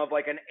spectrum of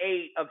an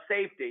 8 of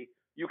safety,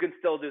 you can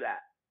still do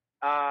that.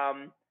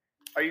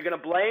 Are you going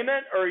to blame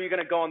it, or are you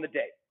going to go on the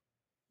date?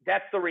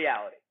 That's the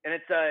reality. And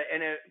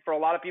for a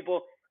lot of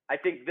people, I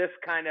think this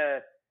kind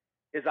of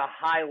is a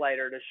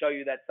highlighter to show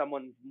you that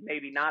someone's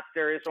maybe not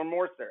serious or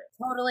more serious.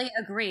 Totally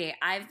agree.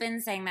 I've been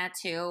saying that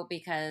too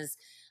because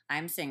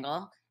I'm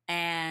single,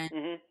 and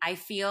I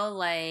feel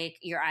like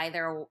you're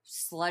either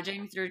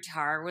sludging through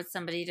tar with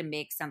somebody to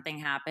make something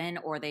happen,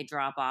 or they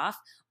drop off,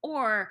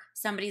 or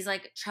somebody's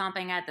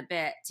chomping at the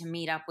bit to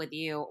meet up with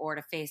you or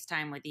to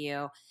FaceTime with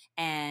you,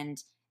 and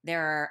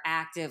they're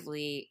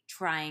actively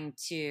trying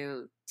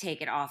to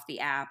take it off the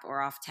app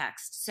or off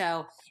text.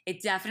 So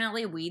it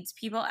definitely weeds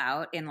people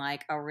out in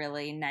a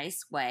really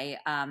nice way.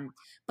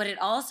 But it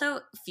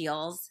also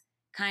feels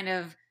kind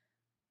of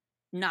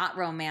not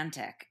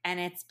romantic. And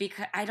it's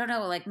because, I don't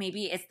know,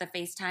 maybe it's the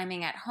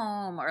FaceTiming at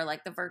home, or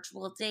the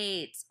virtual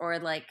dates, or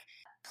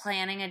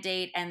planning a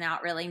date and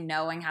not really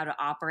knowing how to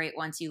operate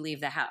once you leave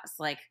the house.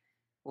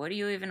 What do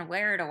you even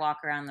wear to walk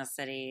around the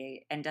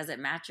city? And does it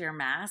match your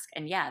mask?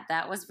 And yeah,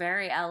 that was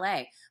very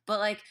LA.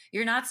 But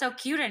you're not so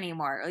cute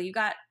anymore. You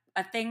got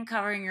a thing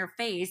covering your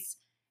face,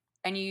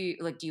 and you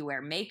do you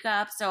wear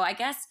makeup? So I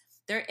guess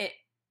it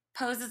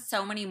poses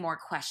so many more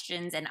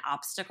questions and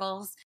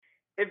obstacles.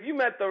 If you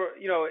met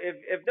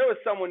if there was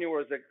someone you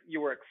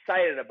were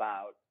excited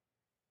about,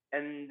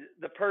 and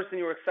the person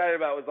you were excited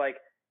about was like,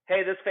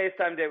 hey, this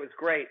FaceTime date was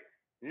great.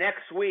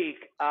 Next week,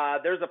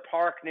 there's a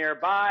park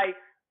nearby.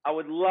 I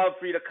would love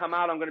for you to come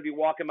out. I'm going to be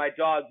walking my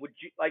dog. Would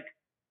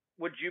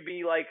you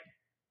be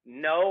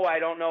no, I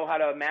don't know how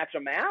to match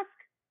a mask?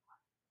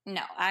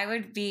 No, I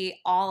would be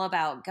all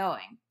about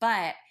going,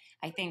 but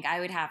I think I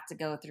would have to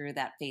go through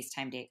that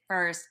FaceTime date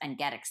first and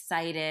get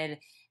excited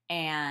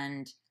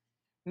and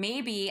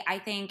maybe I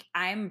think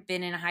I've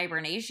been in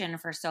hibernation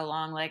for so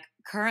long. Like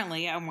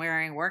currently I'm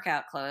wearing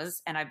workout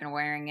clothes and I've been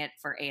wearing it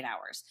for 8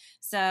 hours.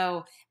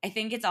 So I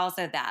think it's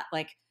also that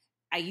like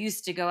I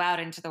used to go out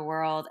into the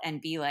world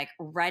and be like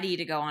ready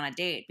to go on a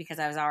date because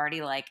I was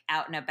already like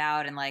out and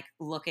about and like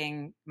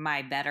looking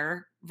my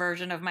better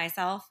version of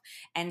myself.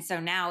 And so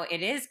now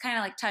it is kind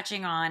of like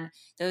touching on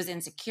those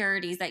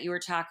insecurities that you were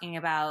talking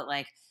about.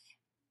 Like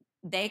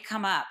they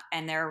come up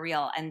and they're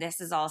real. And this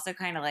is also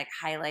kind of like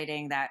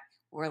highlighting that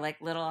we're like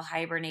little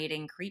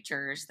hibernating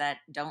creatures that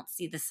don't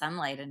see the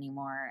sunlight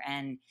anymore.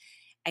 And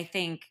I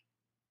think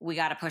we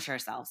got to push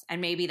ourselves.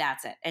 And maybe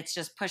that's it. It's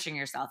just pushing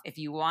yourself. If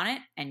you want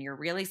it and you're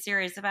really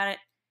serious about it,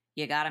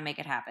 you got to make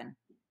it happen.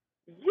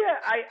 Yeah,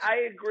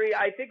 I agree.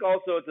 I think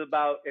also it's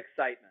about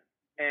excitement.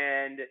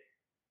 And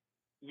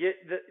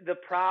the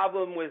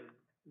problem with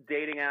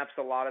dating apps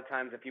a lot of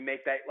times, if you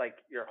make that like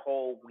your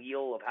whole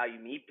wheel of how you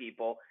meet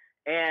people,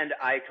 and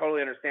I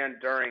totally understand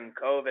during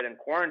COVID and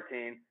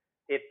quarantine,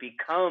 it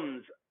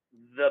becomes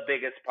the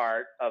biggest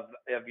part of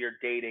your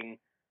dating,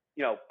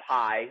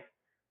 pie.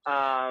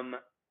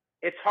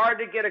 It's hard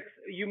to get.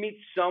 You meet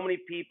so many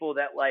people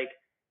that like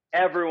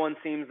everyone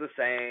seems the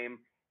same,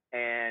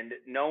 and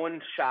no one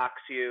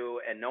shocks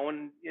you, and no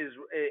one is.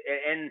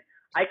 And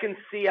I can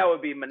see how it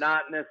would be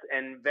monotonous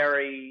and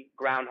very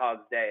Groundhog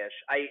Day-ish.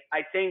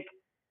 I think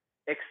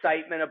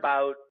excitement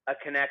about a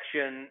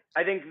connection.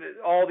 I think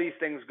all these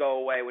things go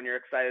away when you're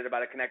excited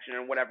about a connection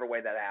in whatever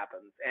way that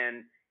happens.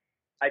 And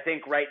I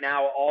think right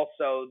now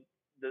also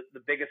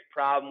the biggest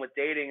problem with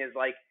dating is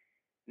like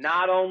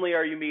not only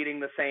are you meeting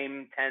the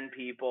same 10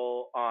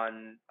 people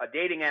on a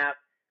dating app,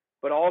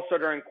 but also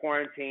during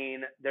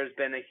quarantine, there's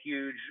been a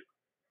huge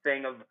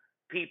thing of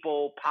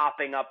people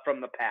popping up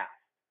from the past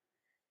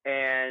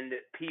and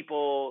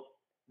people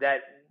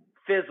that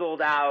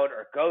fizzled out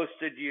or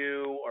ghosted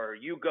you or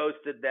you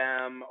ghosted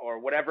them or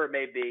whatever it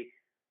may be,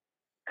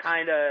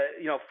 kind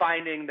of,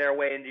 finding their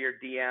way into your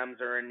DMs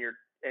or in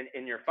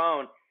your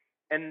phone.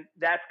 And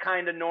that's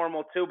kind of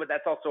normal too, but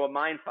that's also a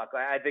mind fuck.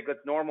 I think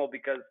it's normal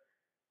because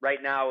right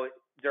now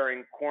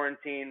during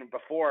quarantine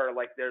before,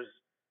 like there's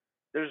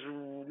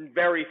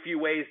very few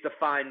ways to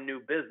find new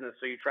business.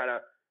 So you try to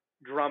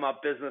drum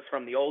up business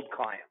from the old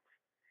clients.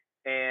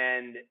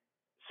 And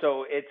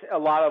so it's a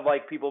lot of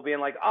like people being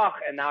like, oh,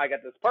 and now I got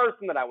this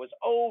person that I was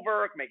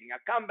over making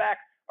a comeback.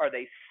 Are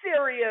they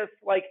serious?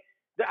 Like,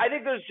 I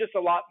think there's just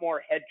a lot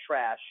more head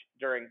trash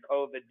during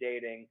COVID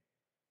dating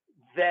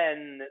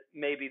than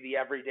maybe the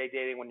everyday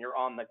dating when you're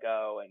on the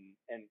go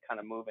and kind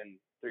of moving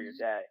through your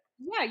day.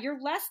 Yeah,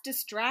 you're less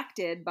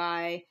distracted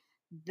by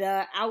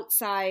the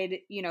outside,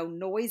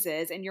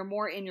 noises, and you're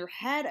more in your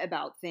head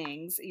about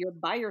things. You're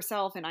by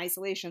yourself in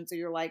isolation, so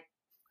you're like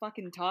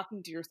fucking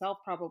talking to yourself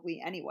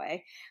probably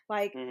anyway.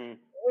 Like,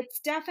 it's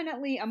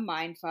definitely a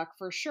mind fuck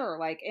for sure.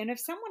 Like, and if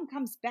someone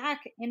comes back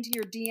into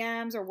your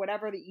DMs or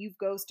whatever that you've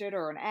ghosted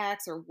or an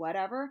ex or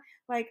whatever,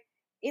 like,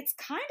 it's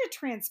kind of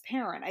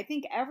transparent. I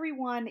think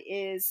everyone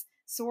is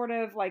sort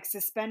of like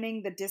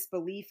suspending the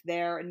disbelief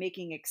there and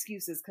making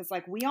excuses because,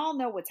 like, we all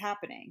know what's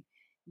happening.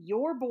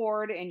 You're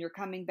bored and you're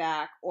coming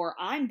back, or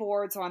I'm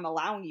bored, so I'm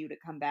allowing you to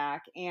come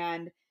back.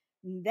 And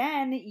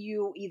then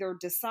you either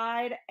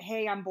decide,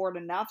 hey, I'm bored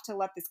enough to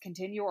let this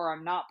continue, or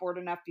I'm not bored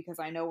enough because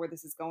I know where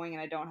this is going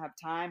and I don't have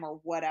time, or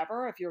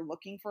whatever. If you're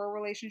looking for a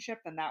relationship,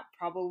 then that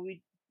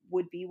probably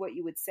would be what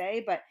you would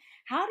say. But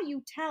how do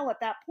you tell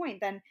at that point?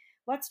 Then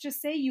let's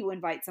just say you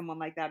invite someone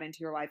like that into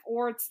your life,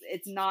 or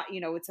it's not,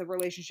 it's a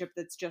relationship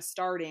that's just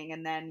starting,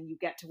 and then you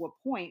get to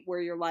a point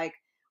where you're like,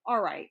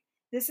 all right,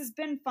 this has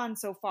been fun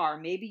so far.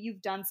 Maybe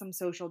you've done some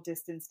social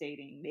distance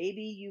dating.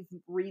 Maybe you've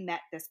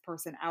re-met this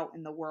person out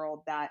in the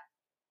world that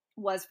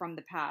was from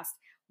the past.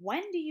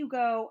 When do you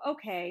go,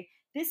 okay,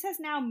 this has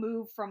now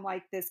moved from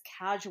like this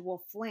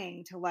casual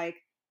fling to like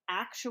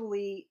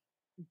actually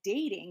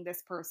dating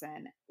this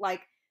person?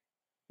 Like,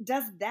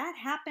 does that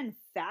happen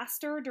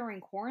faster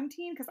during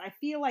quarantine? Because I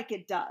feel like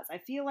it does. I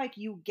feel like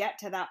you get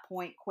to that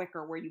point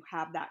quicker where you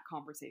have that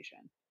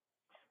conversation.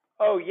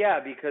 Oh yeah,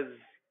 because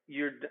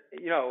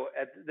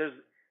there's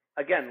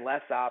again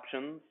less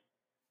options,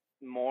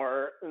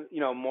 more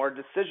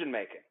decision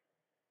making.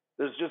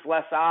 There's just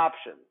less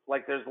options.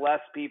 Like there's less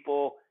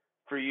people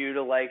for you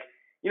to like,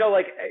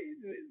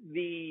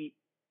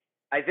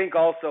 I think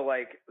also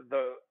like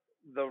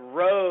the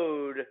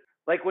road,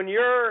 like when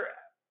you're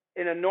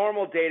in a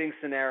normal dating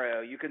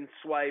scenario, you can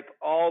swipe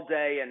all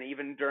day and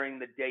even during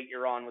the date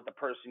you're on with the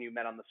person you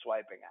met on the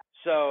swiping app.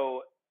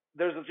 So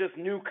there's just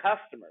new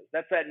customers.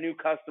 That's that new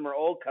customer,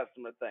 old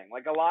customer thing.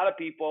 Like a lot of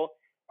people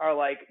are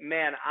like,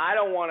 man, I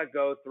don't want to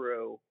go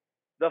through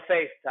the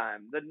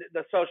FaceTime,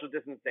 the social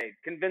distance date,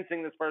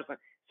 convincing this person.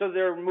 So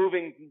they're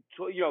moving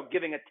to,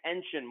 giving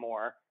attention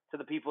more to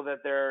the people that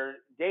they're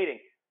dating.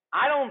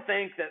 I don't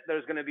think that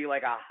there's going to be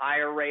like a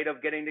higher rate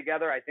of getting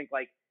together. I think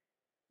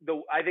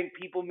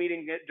people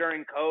meeting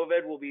during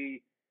COVID will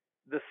be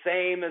the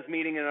same as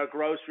meeting in a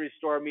grocery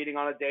store, meeting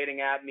on a dating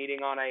app,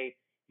 meeting on a,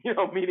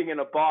 meeting in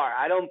a bar.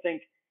 I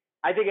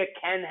think it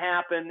can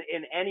happen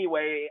in any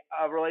way.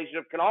 A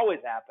relationship can always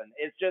happen.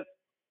 It's just,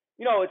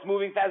 it's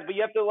moving fast, but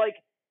you have to like,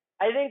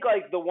 I think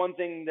like the one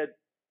thing that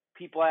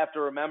people have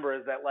to remember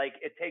is that like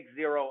it takes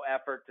zero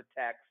effort to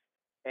text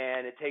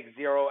and it takes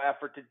zero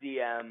effort to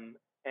DM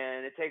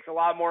and it takes a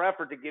lot more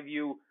effort to give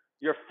you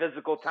your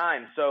physical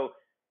time. So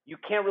you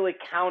can't really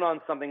count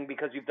on something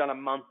because you've done a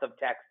month of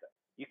texting.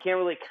 You can't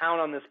really count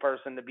on this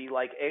person to be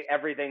like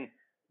everything,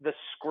 the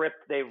script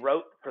they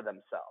wrote for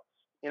themselves.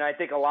 I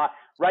think a lot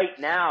right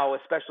now,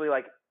 especially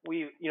like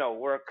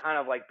we're kind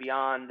of like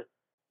beyond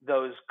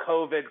those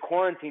COVID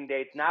quarantine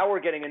dates. Now we're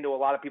getting into a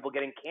lot of people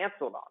getting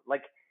canceled on.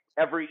 Like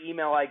every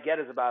email I get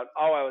is about,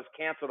 oh, I was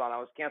canceled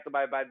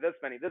by this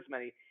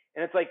many.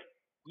 And it's like,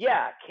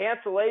 yeah,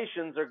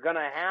 cancellations are going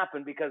to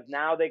happen because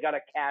now they got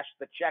to cash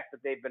the check that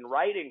they've been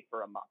writing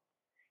for a month.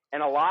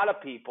 And a lot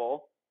of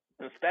people,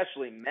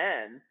 especially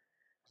men,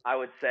 I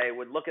would say,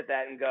 would look at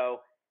that and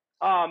go,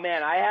 oh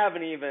man,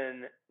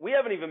 we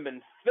haven't even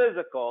been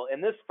physical,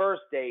 and this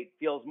first date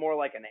feels more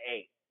like an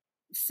 8.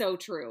 So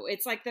true.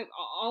 It's like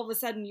all of a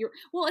sudden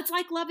it's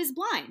like Love is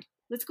Blind.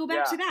 Let's go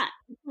back to that.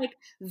 It's like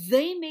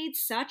they made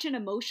such an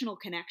emotional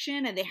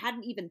connection and they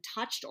hadn't even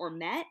touched or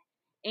met.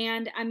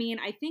 And I mean,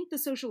 I think the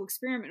social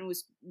experiment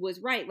was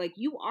right. Like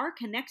you are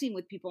connecting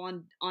with people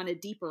on a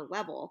deeper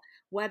level,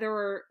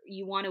 whether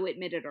you want to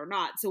admit it or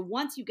not. So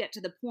once you get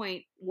to the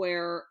point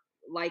where,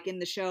 like in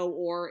the show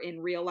or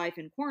in real life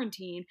in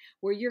quarantine,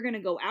 where you're going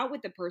to go out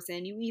with the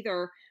person, you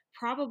either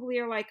probably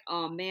are like,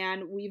 oh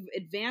man, we've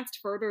advanced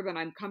further than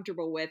I'm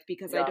comfortable with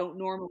because I don't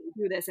normally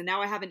do this. And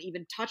now I haven't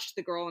even touched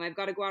the girl and I've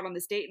got to go out on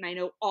this date and I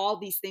know all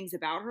these things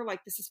about her.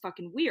 Like, this is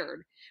fucking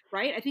weird,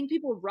 right? I think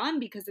people run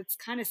because it's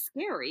kind of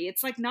scary.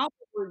 It's like not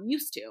what we're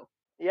used to.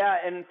 Yeah.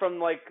 And from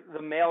like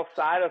the male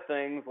side of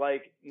things,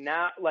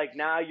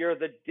 now you're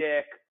the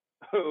dick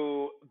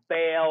who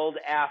bailed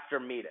after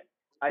meeting.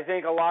 I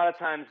think a lot of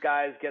times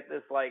guys get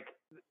this, like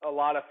a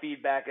lot of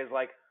feedback is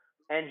like,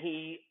 and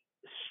he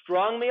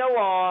strung me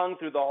along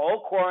through the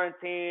whole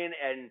quarantine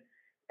and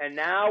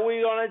now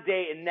we're on a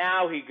date and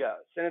now he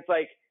goes. And it's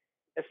like,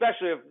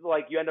 especially if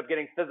like you end up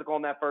getting physical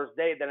on that first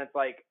date, then it's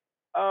like,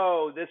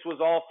 oh, this was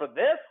all for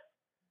this?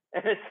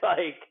 And it's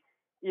like,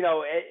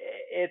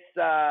 it's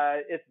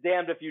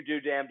damned if you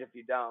do, damned if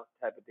you don't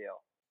type of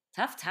deal.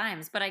 Tough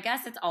times, but I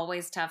guess it's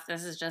always tough.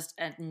 This is just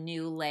a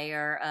new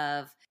layer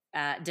of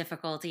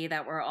difficulty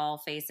that we're all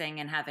facing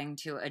and having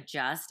to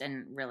adjust.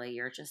 And really,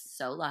 you're just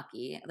so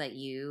lucky that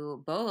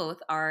you both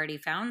already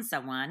found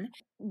someone.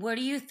 What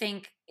do you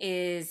think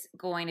is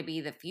going to be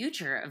the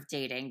future of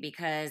dating?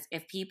 Because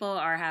if people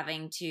are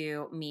having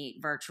to meet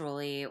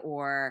virtually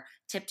or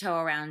tiptoe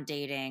around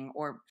dating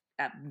or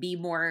be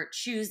more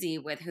choosy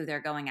with who they're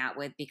going out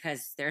with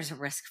because there's a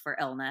risk for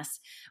illness,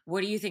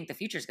 what do you think the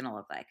future is going to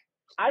look like?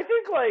 I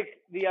think like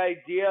the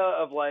idea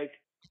of like,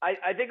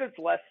 I think it's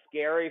less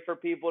scary for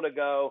people to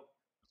go,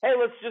 hey,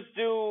 let's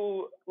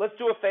do a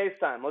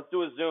FaceTime. Let's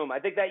do a Zoom. I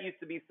think that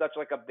used to be such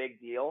like a big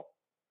deal.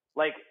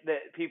 Like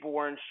that people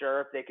weren't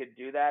sure if they could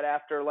do that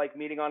after like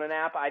meeting on an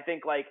app. I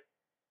think I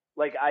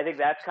think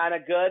that's kind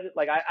of good.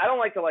 Like I don't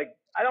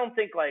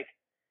think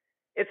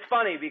it's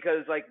funny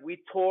because like we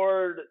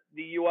toured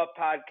the U Up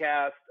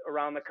podcast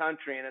around the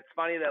country and it's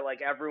funny that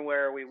like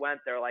everywhere we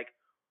went, they're like,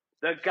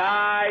 the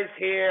guys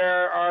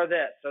here are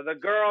this, or the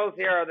girls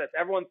here are this.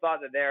 Everyone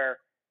thought that their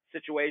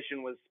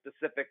situation was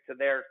specific to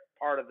their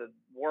part of the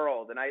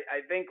world. And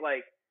I think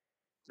like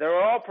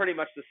they're all pretty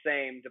much the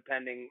same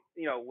depending,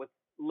 with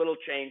little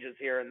changes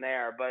here and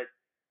there. But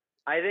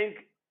I think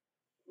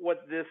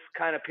what this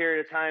kind of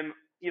period of time,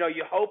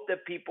 you hope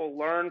that people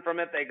learn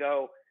from it. They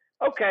go,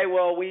 okay,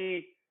 well,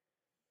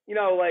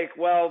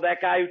 that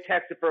guy who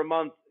texted for a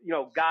month,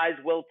 guys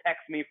will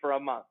text me for a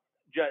month,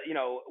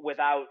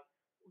 without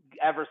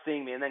ever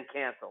seeing me and then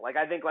cancel. Like,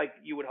 I think like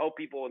you would hope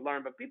people would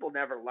learn, but people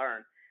never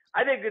learn.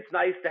 I think it's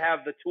nice to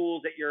have the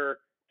tools at your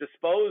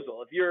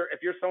disposal. If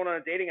you're someone on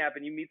a dating app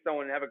and you meet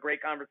someone and have a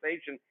great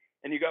conversation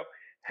and you go,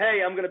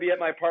 hey, I'm going to be at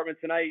my apartment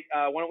tonight.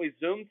 Why don't we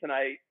Zoom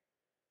tonight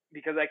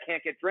because I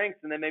can't get drinks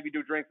and then maybe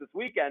do drinks this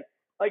weekend.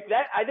 Like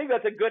that, I think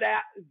that's a good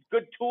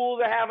tool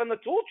to have in the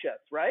tool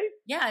chest, right?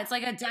 Yeah, it's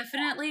like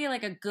definitely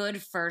like a good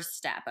first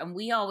step. And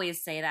we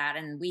always say that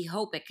and we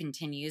hope it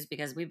continues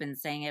because we've been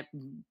saying it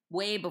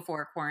way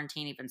before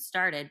quarantine even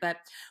started. But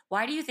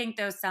why do you think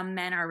though some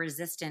men are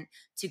resistant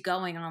to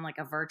going on like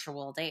a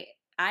virtual date?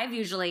 I've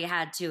usually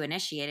had to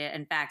initiate it.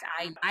 In fact,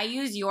 I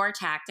use your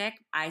tactic.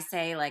 I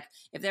say like,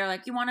 if they're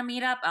like, you want to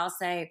meet up? I'll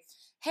say,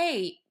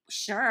 hey,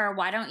 sure.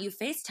 Why don't you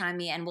FaceTime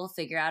me and we'll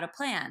figure out a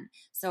plan.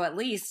 So at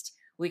least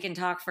we can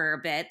talk for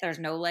a bit. There's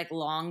no like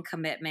long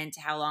commitment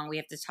to how long we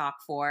have to talk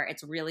for.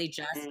 It's really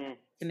just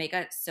to make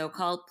a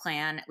so-called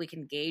plan. We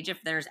can gauge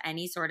if there's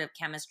any sort of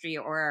chemistry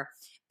or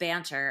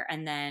banter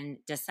and then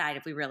decide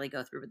if we really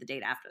go through with the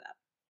date after that.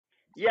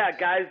 Yeah,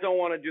 guys don't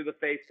want to do the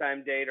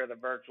FaceTime date or the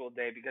virtual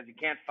date because you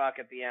can't fuck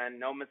at the end.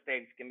 No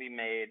mistakes can be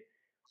made.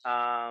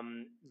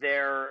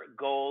 Their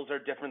goals are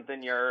different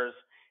than yours.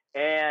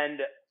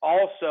 And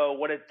also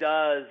what it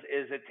does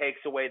is it takes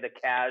away the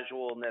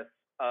casualness,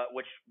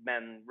 which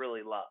men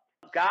really love.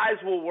 Guys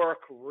will work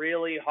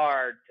really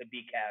hard to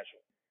be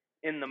casual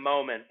in the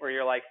moment where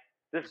you're like,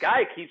 this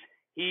guy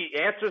he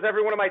answers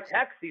every one of my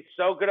texts. He's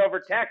so good over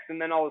text.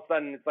 And then all of a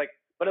sudden it's like,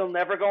 but he'll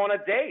never go on a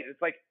date.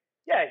 It's like,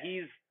 yeah,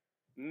 he's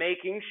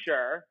making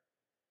sure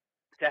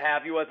to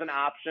have you as an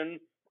option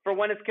for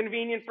when it's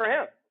convenient for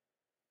him,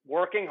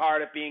 working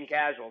hard at being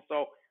casual.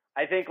 So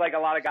I think like a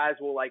lot of guys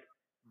will like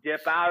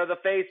dip out of the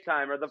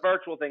FaceTime or the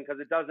virtual thing because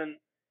it doesn't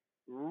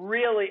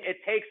really, it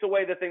takes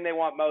away the thing they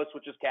want most,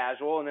 which is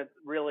casual. And it's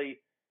really,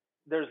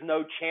 there's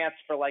no chance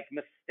for like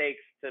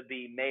mistakes to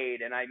be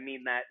made. And I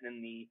mean that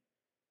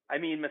I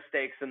mean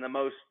mistakes in the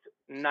most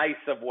nice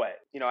of ways.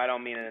 I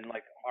don't mean it in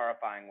like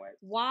horrifying ways.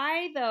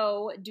 Why,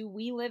 though, do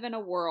we live in a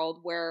world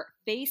where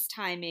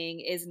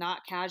FaceTiming is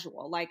not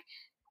casual? Like,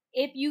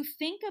 if you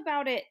think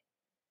about it,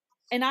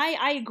 and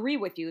I agree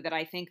with you that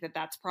I think that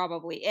that's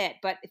probably it,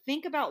 but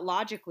think about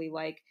logically,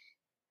 like,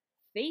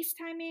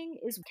 FaceTiming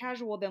is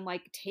casual than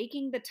like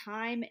taking the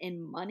time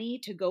and money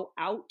to go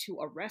out to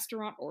a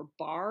restaurant or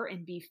bar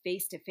and be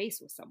face to face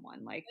with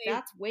someone. Like,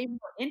 that's way more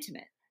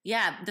intimate.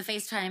 Yeah, the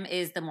FaceTime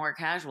is the more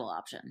casual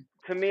option.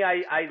 To me,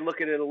 I look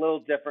at it a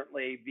little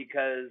differently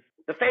because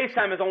the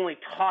FaceTime is only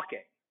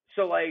talking.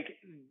 So like,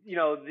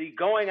 the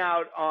going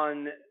out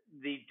on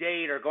the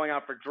date or going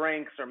out for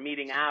drinks or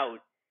meeting out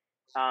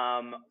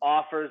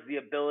offers the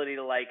ability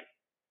to like,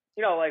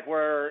 like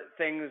where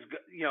things,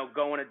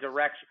 go in a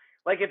direction.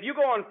 Like if you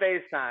go on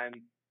FaceTime,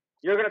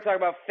 you're going to talk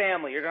about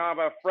family, you're going to talk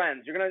about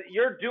friends,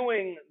 you're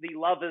doing the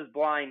Love is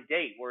Blind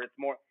date where it's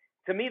more,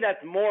 to me,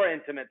 that's more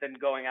intimate than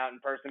going out in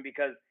person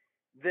because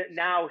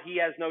now he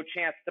has no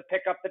chance to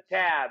pick up the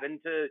tab and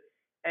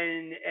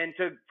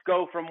to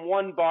go from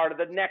one bar to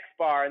the next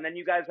bar. And then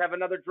you guys have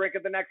another drink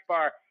at the next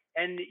bar.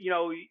 And,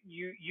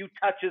 you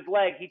touch his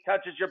leg, he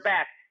touches your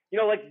back.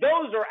 Like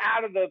those are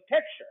out of the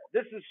picture.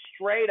 This is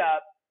straight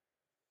up.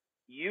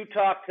 You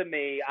talk to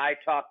me, I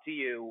talk to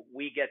you,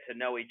 we get to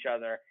know each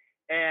other.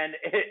 And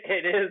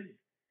it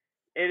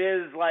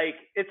is like,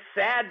 it's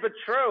sad but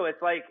true.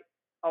 It's like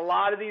a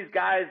lot of these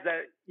guys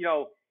that,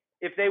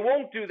 if they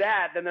won't do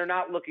that, then they're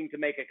not looking to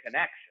make a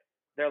connection.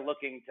 They're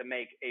looking to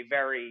make a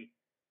very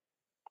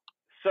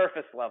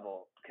surface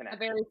level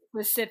connection. A very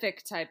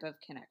specific type of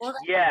connection. Well,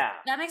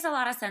 that makes a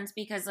lot of sense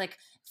because like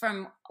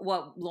from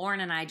what Lauren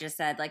and I just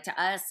said, like to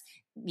us,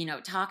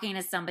 talking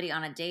to somebody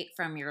on a date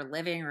from your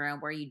living room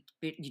where you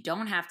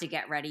don't have to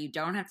get ready, you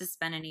don't have to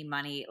spend any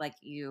money, like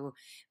you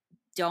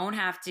don't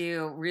have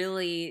to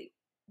really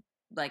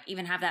like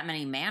even have that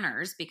many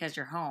manners because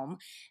you're home.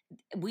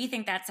 We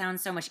think that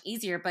sounds so much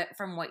easier, but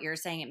from what you're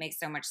saying, it makes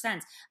so much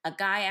sense. A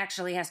guy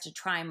actually has to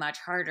try much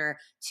harder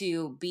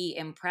to be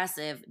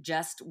impressive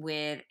just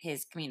with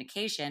his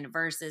communication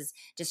versus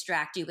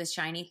distract you with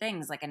shiny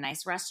things like a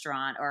nice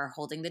restaurant or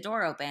holding the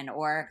door open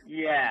or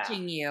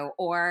touching you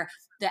or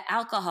the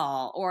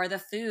alcohol or the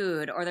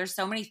food, or there's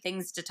so many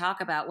things to talk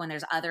about when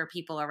there's other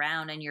people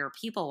around and you're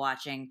people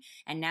watching.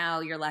 And now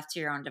you're left to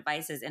your own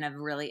devices in a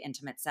really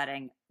intimate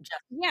setting.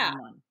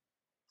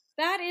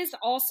 That is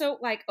also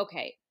like,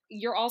 okay,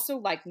 you're also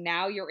like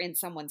now you're in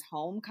someone's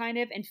home kind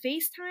of, and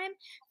FaceTime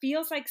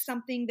feels like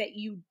something that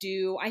you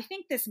do. I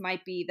think this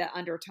might be the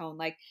undertone.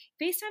 Like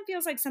FaceTime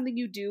feels like something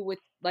you do with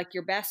like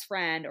your best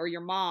friend or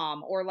your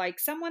mom or like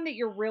someone that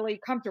you're really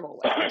comfortable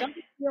with. It doesn't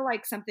feel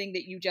like something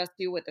that you just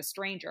do with a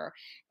stranger.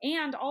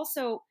 And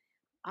also,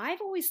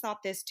 I've always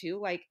thought this too,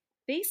 like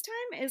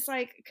FaceTime is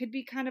like, could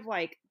be kind of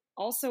like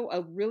also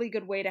a really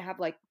good way to have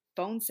like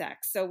phone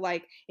sex. So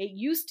like it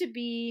used to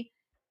be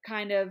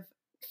kind of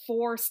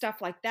for stuff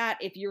like that.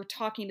 If you're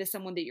talking to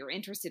someone that you're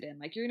interested in,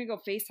 like you're going to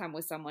go FaceTime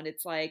with someone,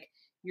 it's like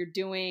you're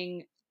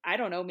doing, I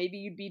don't know, maybe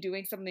you'd be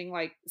doing something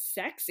like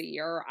sexy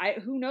or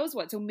who knows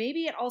what. So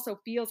maybe it also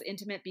feels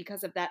intimate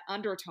because of that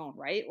undertone,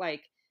 right?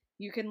 Like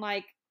you can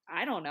like,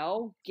 I don't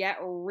know, get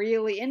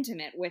really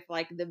intimate with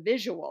like the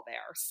visual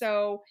there.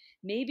 So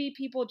maybe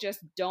people just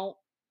don't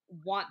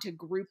want to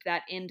group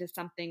that into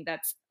something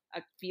that's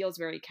feels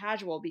very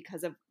casual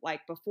because of like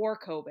before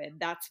COVID,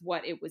 that's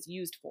what it was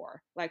used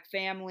for, like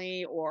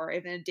family, or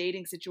if in a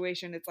dating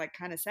situation, it's like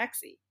kind of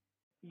sexy.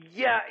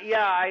 Yeah,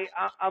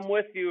 I'm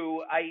with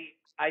you.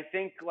 I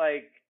think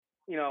like,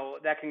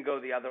 that can go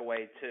the other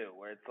way too,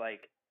 where it's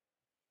like,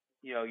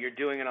 you're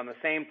doing it on the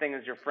same thing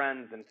as your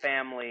friends and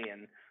family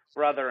and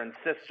brother and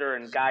sister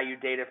and guy you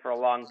dated for a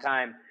long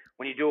time.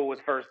 When you do it with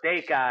first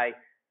date guy,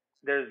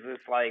 there's this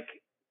like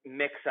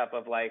mix up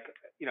of like,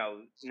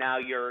 now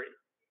you're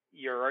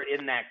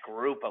in that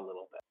group a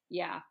little bit.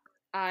 Yeah.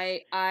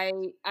 I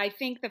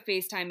think the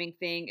FaceTiming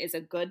thing is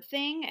a good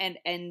thing, and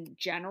in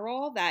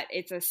general that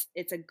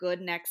it's a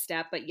good next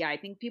step. But yeah, I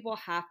think people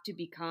have to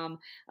become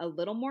a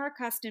little more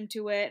accustomed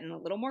to it and a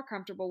little more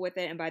comfortable with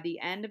it. And by the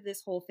end of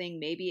this whole thing,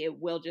 maybe it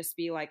will just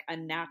be like a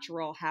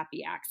natural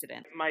happy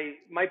accident.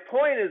 My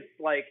point is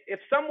like,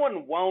 if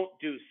someone won't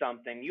do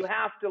something, you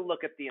have to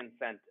look at the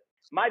incentive.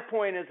 My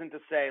point isn't to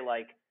say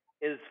like,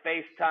 is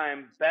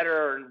FaceTime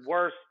better and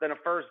worse than a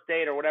first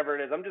date or whatever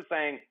it is. I'm just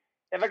saying,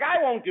 if a guy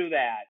won't do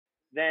that,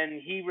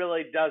 then he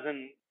really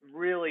doesn't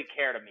really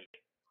care to me.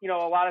 A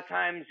lot of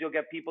times you'll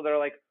get people that are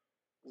like,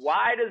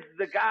 why does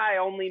the guy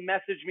only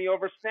message me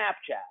over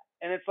Snapchat?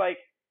 And it's like,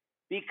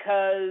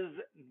 because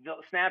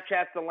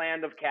Snapchat's the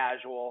land of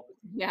casual.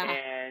 Yeah.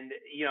 And,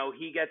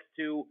 he gets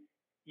to,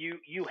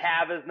 you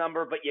have his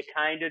number, but you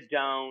kind of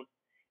don't.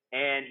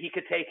 And he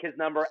could take his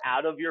number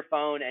out of your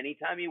phone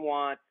anytime he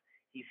wants.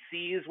 He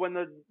sees when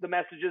the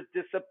messages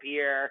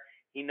disappear.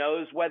 He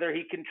knows whether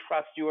he can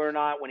trust you or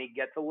not when he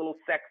gets a little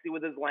sexy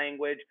with his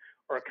language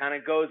or kind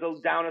of goes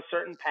down a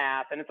certain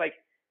path. And it's like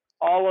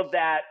all of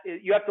that,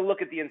 you have to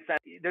look at the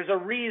incentive. There's a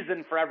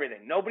reason for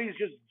everything. Nobody's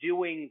just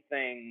doing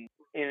things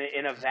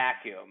in a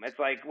vacuum. It's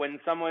like when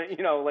someone,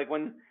 like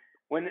when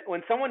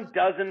someone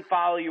doesn't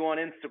follow you on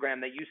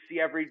Instagram that you see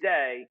every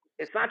day,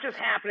 it's not just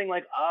happening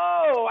like,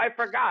 oh, I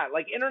forgot.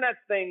 Like internet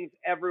things,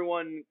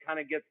 everyone kind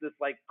of gets this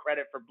like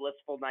credit for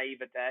blissful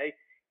naivete,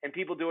 and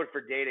people do it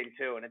for dating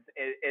too. And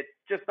it's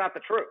just not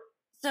the truth.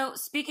 So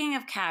speaking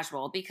of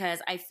casual,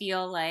 because I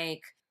feel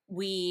like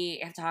we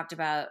have talked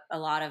about a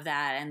lot of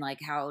that and like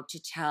how to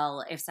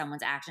tell if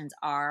someone's actions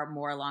are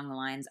more along the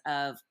lines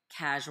of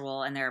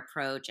casual and their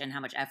approach and how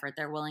much effort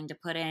they're willing to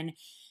put in.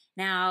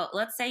 Now,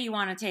 let's say you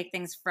want to take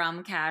things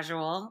from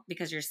casual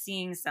because you're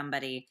seeing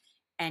somebody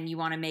and you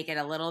want to make it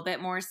a little bit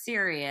more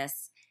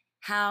serious.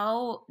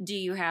 How do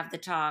you have the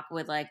talk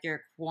with like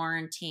your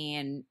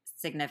quarantine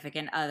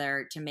significant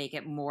other to make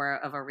it more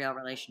of a real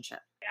relationship?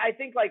 I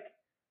think like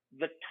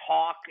the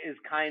talk is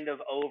kind of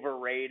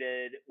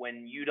overrated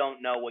when you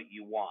don't know what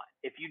you want.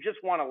 If you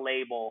just want a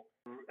label,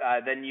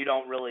 then you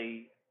don't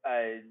really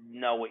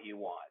know what you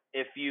want.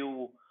 If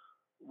you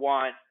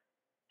want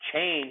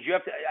change, you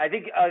have to. I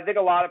think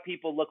a lot of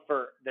people look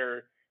for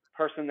their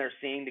person they're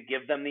seeing to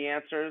give them the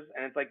answers,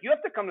 and it's like you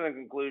have to come to the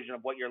conclusion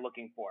of what you're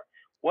looking for.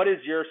 What is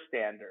your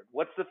standard?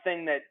 What's the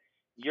thing that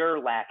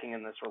you're lacking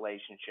in this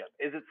relationship?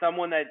 Is it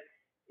someone that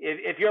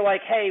if you're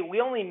like, hey,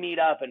 we only meet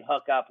up and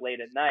hook up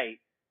late at night,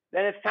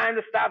 then it's time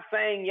to stop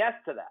saying yes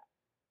to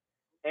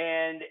that.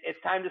 And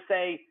it's time to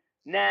say,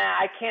 nah,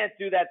 I can't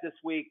do that this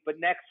week, but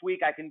next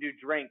week I can do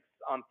drinks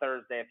on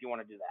Thursday if you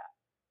want to do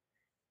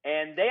that.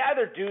 And they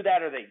either do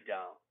that or they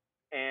don't.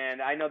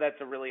 And I know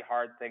that's a really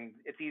hard thing.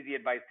 It's easy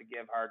advice to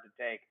give, hard to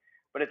take.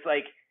 But it's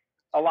like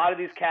a lot of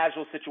these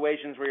casual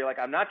situations where you're like,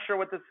 I'm not sure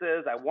what this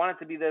is. I want it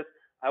to be this.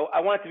 I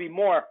want it to be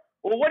more.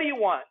 Well, what do you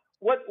want?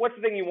 What's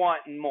the thing you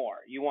want and more?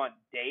 You want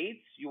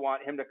dates? You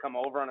want him to come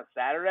over on a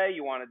Saturday?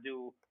 You want to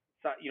do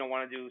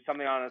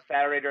something on a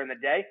Saturday during the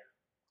day?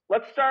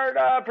 Let's start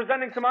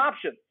presenting some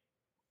options.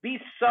 Be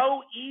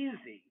so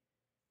easy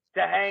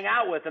to hang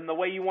out with them the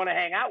way you want to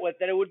hang out with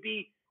that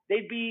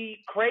they'd be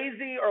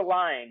crazy or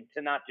lying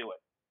to not do it.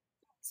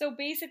 So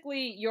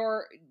basically,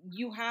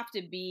 you have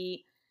to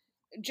be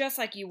just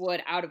like you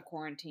would out of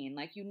quarantine.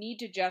 Like you need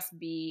to just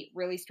be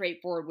really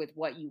straightforward with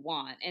what you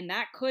want. And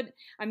that could,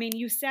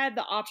 you said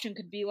the option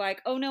could be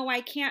like, oh no,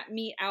 I can't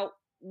meet out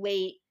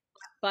late,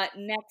 but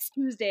next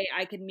Tuesday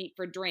I can meet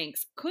for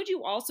drinks. Could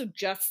you also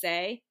just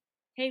say,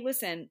 hey,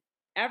 listen,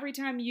 every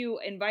time you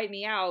invite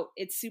me out,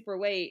 it's super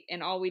late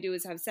and all we do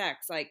is have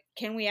sex. Like,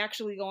 can we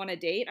actually go on a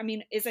date?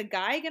 Is a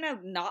guy going to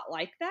not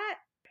like that?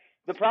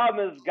 The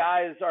problem is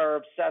guys are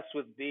obsessed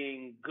with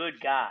being good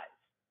guys.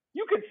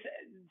 You could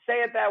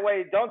say it that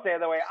way. Don't say it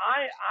that way.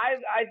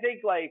 I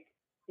think like,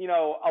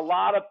 a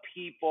lot of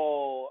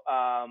people,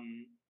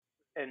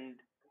 and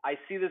I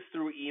see this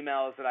through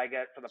emails that I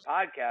get for the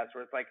podcast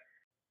where it's like,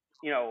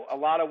 a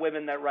lot of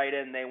women that write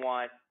in, they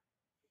want,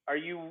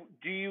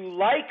 do you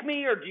like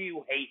me or do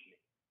you hate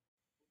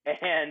me?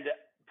 And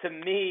to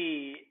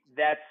me,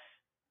 that's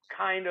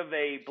kind of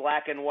a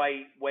black and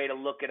white way to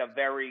look at a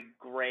very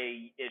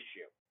gray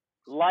issue.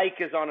 Like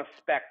is on a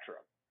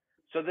spectrum.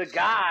 So the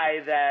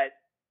guy that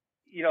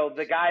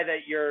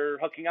you're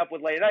hooking up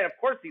with late at night, of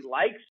course he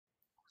likes,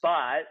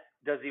 but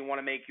does he want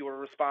to make you a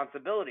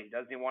responsibility?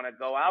 Does he want to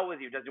go out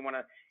with you? Does he want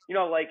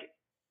to, like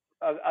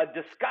a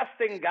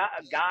disgusting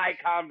guy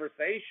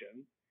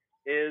conversation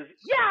is,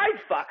 yeah, I'd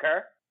fuck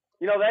her.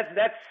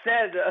 That's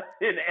said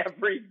in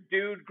every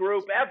dude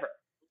group ever.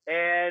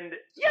 And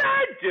yeah,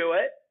 I'd do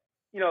it.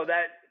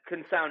 That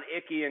can sound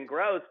icky and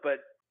gross, but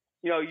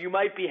you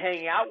might be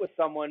hanging out with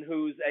someone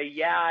who's a,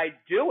 yeah, I'd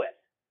do it.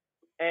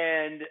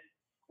 And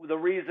the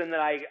reason that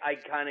I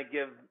kind of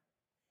give,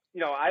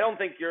 I don't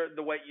think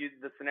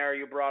the scenario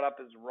you brought up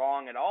is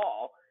wrong at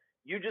all.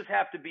 You just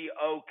have to be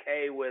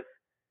okay with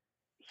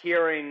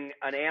hearing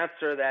an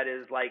answer that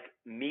is like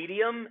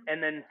medium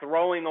and then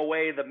throwing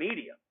away the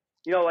medium.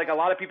 Like a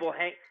lot of people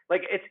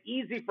it's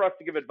easy for us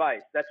to give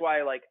advice. That's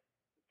why, like,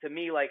 to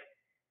me, like,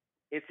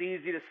 it's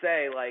easy to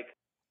say, like,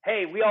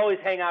 hey, we always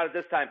hang out at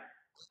this time.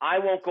 I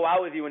won't go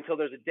out with you until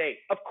there's a date.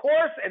 Of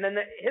course. And then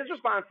his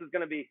response is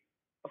going to be,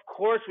 of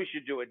course we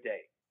should do a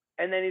date.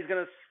 And then he's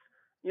going to,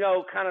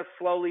 kind of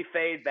slowly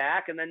fade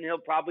back. And then he'll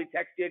probably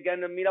text you again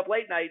to meet up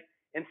late night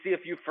and see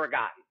if you've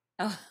forgotten.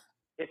 Oh.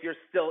 If you're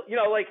still,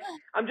 like,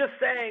 I'm just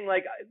saying,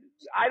 like,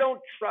 I don't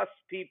trust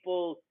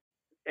people,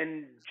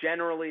 and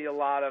generally a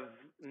lot of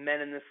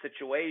men in this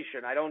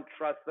situation, I don't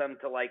trust them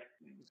to, like,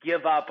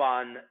 give up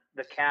on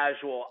the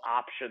casual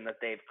option that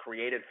they've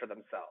created for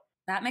themselves.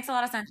 That makes a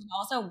lot of sense. And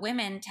also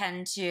women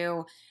tend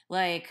to,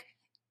 like,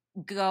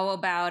 go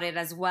about it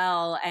as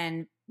well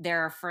and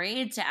they're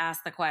afraid to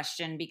ask the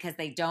question because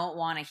they don't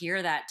want to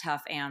hear that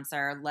tough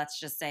answer. Let's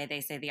just say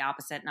they say the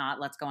opposite, not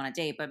let's go on a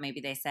date, but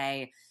maybe they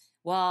say,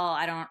 well,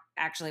 I don't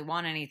actually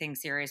want anything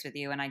serious with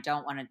you and I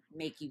don't want to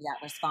make you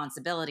that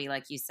responsibility,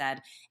 like you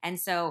said. And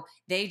so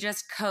they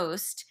just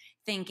coast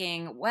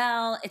thinking,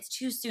 well, it's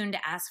too soon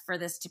to ask for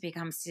this to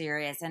become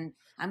serious. And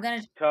I'm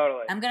going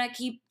to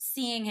keep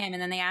seeing him.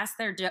 And then they ask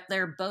their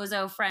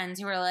bozo friends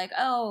who are like,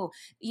 oh,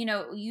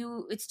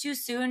 it's too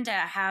soon to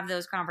have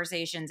those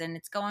conversations and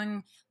it's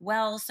going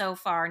well so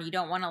far. And you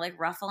don't want to like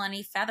ruffle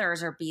any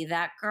feathers or be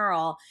that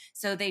girl.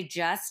 So they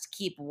just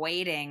keep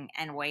waiting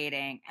and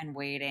waiting and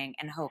waiting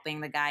and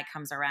hoping the guy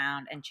comes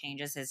around and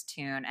changes his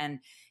tune. And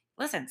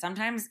listen,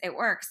 sometimes it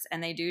works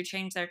and they do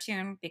change their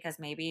tune because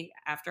maybe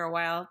after a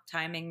while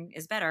timing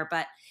is better.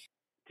 But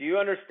do you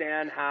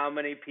understand how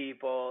many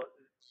people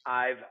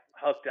I've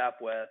hooked up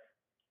with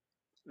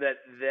that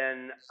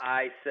then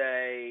I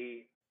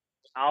say,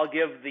 I'll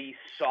give the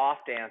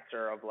soft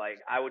answer of like,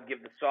 I would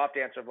give the soft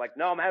answer of like,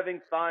 no, I'm having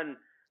fun,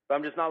 but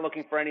I'm just not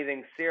looking for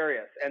anything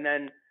serious. And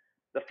then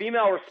the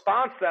female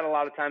response to that a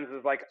lot of times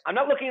is like, I'm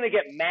not looking to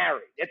get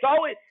married.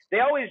 They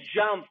always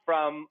jump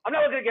from, I'm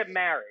not looking to get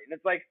married. And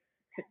it's like,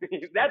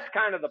 that's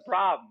kind of the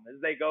problem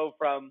is they go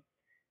from,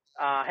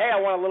 hey, I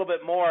want a little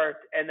bit more.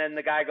 And then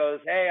the guy goes,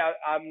 hey,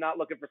 I'm not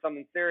looking for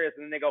something serious.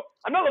 And then they go,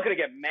 I'm not looking to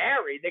get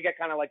married. They get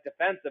kind of like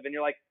defensive. And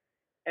you're like,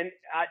 and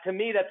to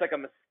me, that's like a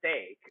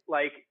mistake.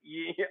 Like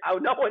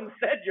no one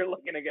said you're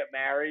looking to get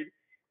married.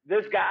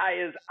 This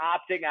guy is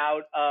opting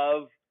out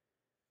of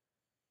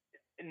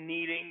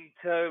needing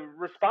to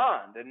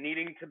respond and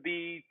needing to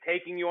be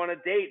taking you on a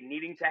date,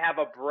 needing to have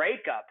a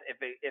breakup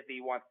if he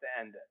wants to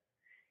end it.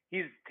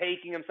 He's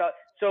taking himself.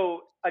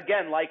 So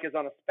again, like is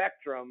on a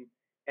spectrum,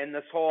 and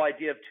this whole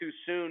idea of too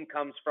soon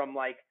comes from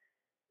like,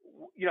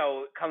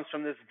 comes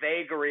from this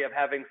vagary of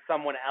having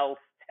someone else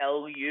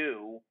tell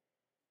you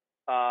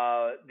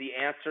the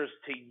answers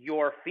to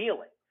your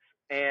feelings.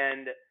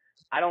 And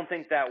I don't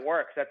think that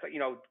works. That's,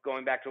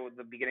 going back to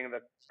the beginning of the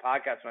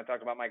podcast when I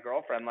talked about my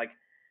girlfriend, like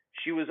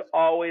she was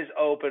always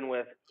open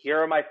with, here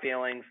are my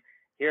feelings.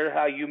 Here's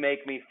how you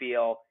make me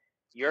feel.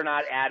 You're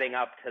not adding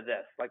up to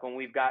this. Like when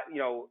we've got,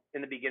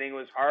 in the beginning it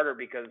was harder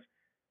because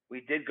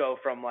we did go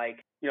from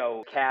like,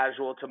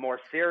 casual to more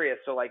serious.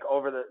 So like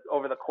over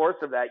the course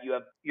of that, you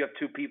have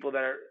two people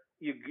that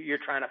you're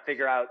trying to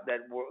figure out that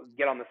will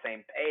get on the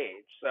same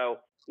page. So,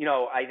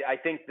 I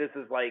think this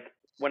is like,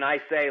 when I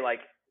say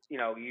like, you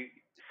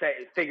say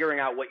figuring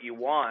out what you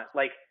want,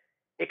 like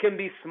it can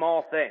be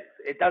small things.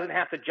 It doesn't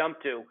have to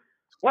jump to,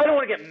 well, I don't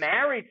want to get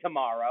married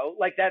tomorrow.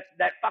 Like that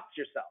fucks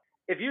yourself.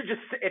 If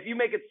you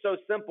make it so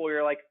simple,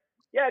 you're like,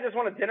 yeah, I just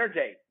want a dinner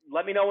date.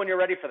 Let me know when you're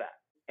ready for that.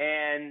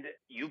 And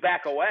you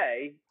back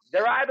away,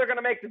 they're either going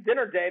to make the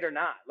dinner date or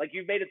not. Like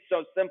you've made it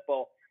so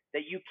simple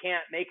that you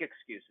can't make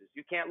excuses.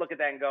 You can't look at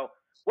that and go,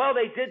 well,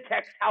 they did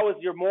text, how was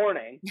your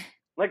morning?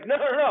 Like,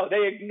 no.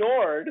 They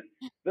ignored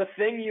the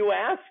thing you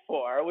asked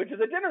for, which is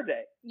a dinner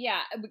date. Yeah.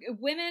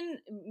 Women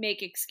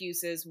make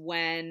excuses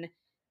when,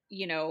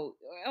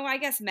 I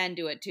guess men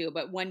do it too,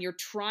 but when you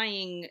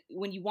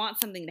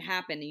want something to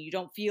happen and you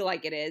don't feel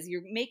like it is,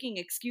 you're making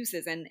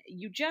excuses and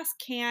you just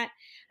can't.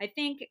 I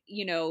think,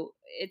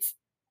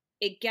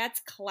 it gets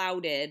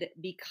clouded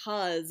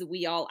because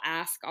we all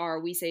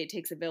we say it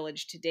takes a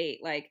village to date.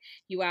 Like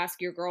you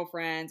ask your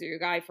girlfriends or your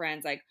guy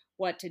friends, like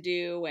what to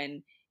do,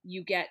 and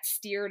you get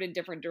steered in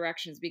different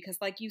directions because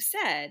like you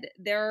said,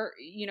 they're,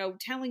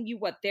 telling you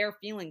what their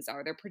feelings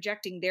are. They're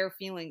projecting their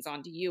feelings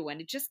onto you. And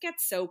it just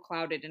gets so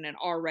clouded in an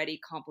already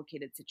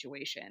complicated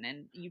situation.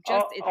 And you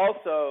just...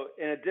 Also,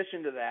 in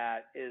addition to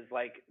that is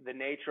like the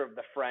nature of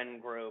the friend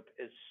group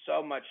is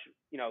so much,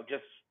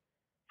 just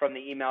from the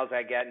emails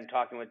I get and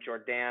talking with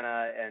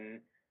Jordana,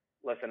 and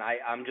listen,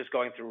 I'm just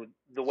going through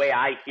the way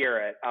I hear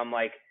it. I'm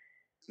like,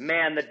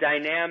 man, the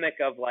dynamic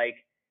of like,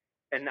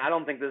 and I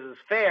don't think this is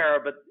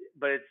fair,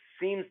 but it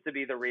seems to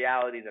be the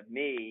reality to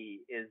me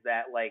is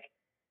that like,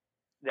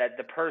 that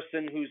the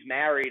person who's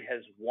married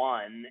has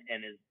won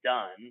and is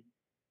done,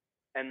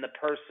 and the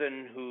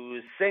person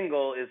who's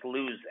single is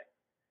losing.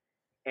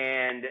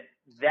 And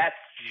that's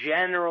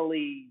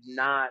generally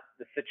not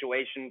the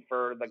situation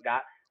for the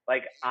guy.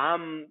 Like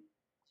I'm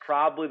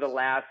probably the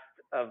last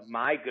of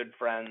my good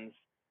friends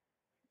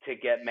to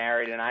get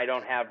married, and I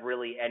don't have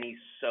really any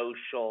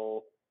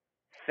social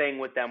thing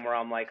with them where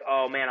I'm like,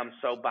 oh man, I'm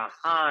so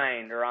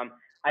behind, or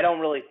I don't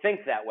really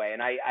think that way.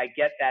 And I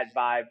get that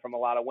vibe from a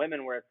lot of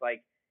women where it's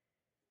like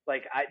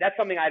that's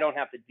something I don't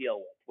have to deal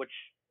with, which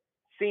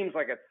seems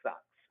like it sucks.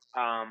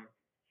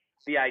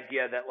 The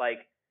idea that like,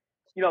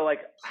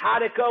 like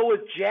how'd it go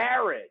with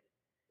Jared?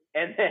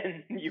 And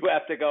then you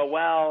have to go,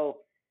 well,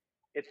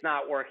 it's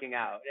not working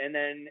out. And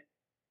then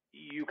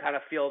you kind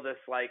of feel this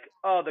like,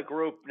 oh, the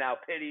group now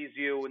pities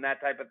you and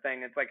that type of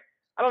thing. It's like,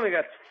 I don't think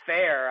that's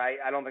fair.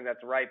 I don't think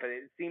that's right, but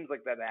it seems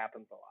like that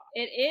happens a lot.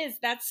 It is.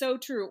 That's so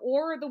true.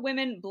 Or the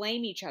women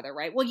blame each other,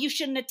 right? Well, you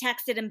shouldn't have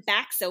texted him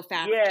back so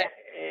fast. Yeah,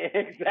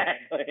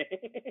 exactly.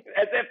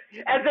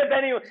 As if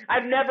anyone,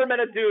 I've never met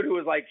a dude who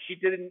was like, she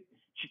didn't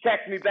she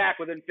texted me back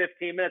within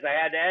 15 minutes. I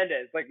had to end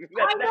it. It's like, that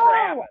I never know.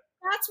 happened.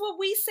 That's what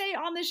we say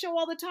on the show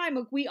all the time.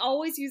 Like, we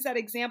always use that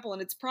example,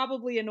 and it's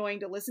probably annoying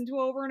to listen to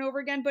over and over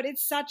again, but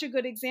it's such a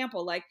good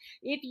example. Like,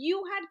 if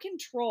you had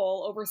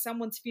control over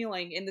someone's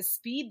feeling in the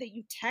speed that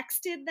you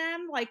texted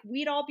them, like,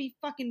 we'd all be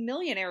fucking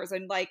millionaires,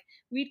 and like,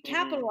 we'd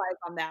capitalize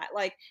on that.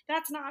 Like,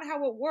 that's not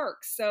how it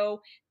works.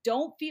 So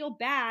don't feel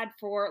bad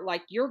for,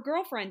 like your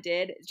girlfriend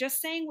did,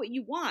 just saying what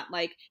you want.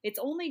 Like, it's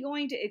only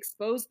going to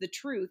expose the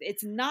truth.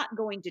 It's not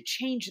going to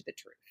change the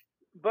truth.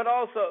 But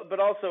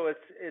also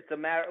it's a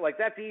matter, like,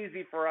 that's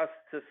easy for us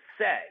to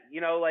say,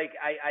 you know, like,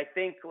 I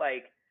think,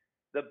 like,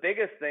 the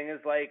biggest thing is,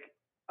 like,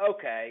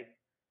 okay,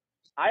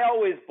 I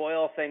always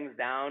boil things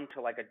down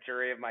to, like, a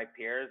jury of my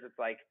peers. It's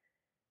like,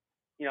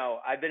 you know,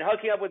 I've been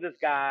hooking up with this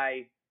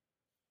guy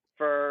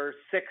for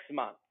 6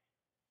 months.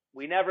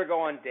 We never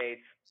go on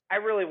dates. I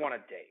really want a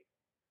date.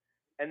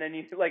 And then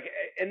you, like,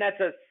 and that's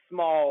a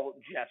small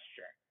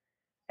gesture.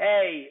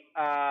 Hey,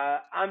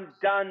 I'm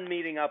done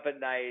meeting up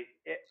at night.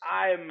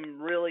 I'm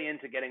really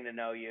into getting to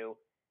know you,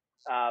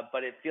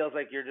 but it feels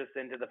like you're just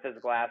into the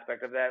physical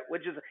aspect of that,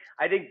 which is,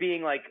 I think,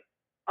 being, like,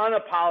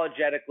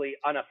 unapologetically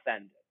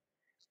unoffended.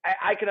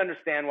 I can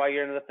understand why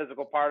you're into the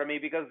physical part of me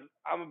because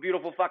I'm a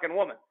beautiful fucking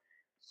woman.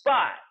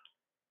 But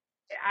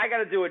I got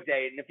to do a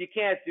date, and if you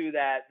can't do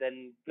that,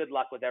 then good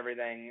luck with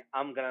everything.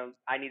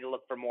 I need to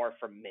look for more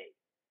from me.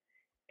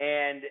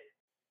 And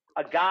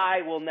a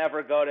guy will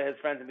never go to his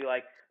friends and be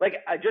like,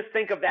 I just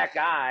think of that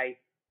guy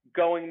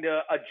going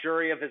to a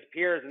jury of his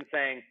peers and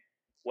saying,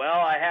 well,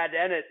 I had to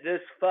end it.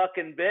 This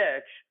fucking bitch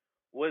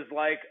was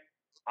like,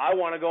 I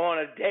want to go on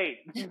a date.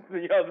 You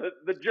know,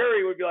 the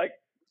jury would be like,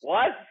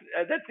 what?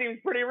 That seems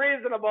pretty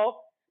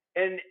reasonable.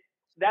 And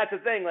that's the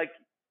thing. Like,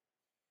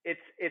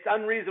 it's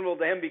unreasonable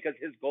to him because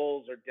his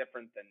goals are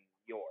different than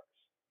yours.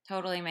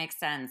 Totally makes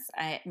sense.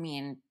 I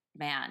mean,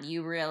 man,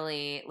 you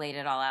really laid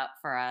it all out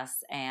for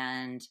us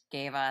and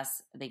gave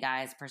us the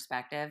guy's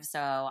perspective. So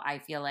I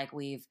feel like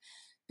we've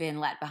been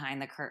let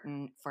behind the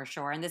curtain for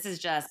sure. And this is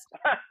just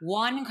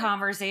one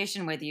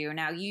conversation with you.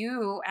 Now,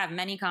 you have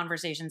many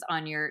conversations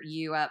on your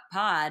You Up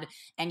pod,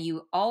 and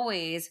you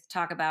always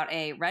talk about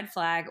a red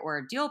flag or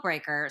a deal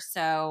breaker.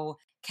 So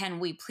can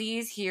we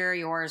please hear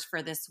yours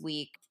for this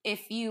week?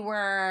 If you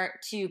were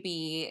to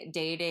be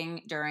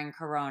dating during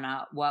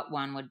Corona, what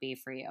one would be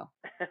for you?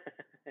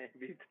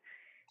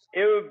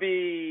 It would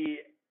be,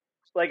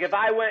 like, if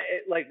I went,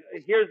 like,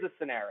 here's the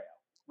scenario.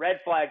 Red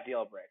flag,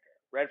 deal breaker.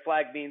 Red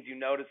flag means you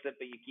notice it,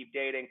 but you keep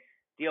dating.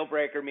 Deal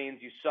breaker means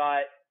you saw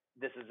it.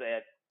 This is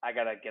it. I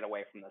got to get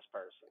away from this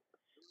person.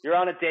 You're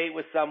on a date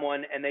with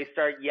someone, and they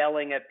start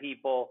yelling at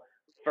people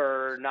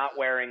for not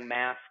wearing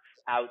masks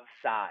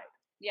outside.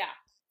 Yeah,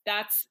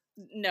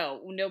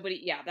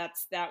 nobody. Yeah,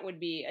 that would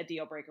be a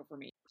deal breaker for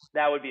me.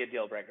 That would be a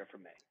deal breaker for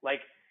me.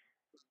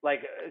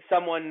 Like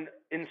someone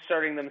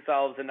inserting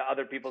themselves into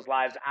other people's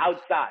lives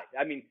outside.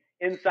 I mean,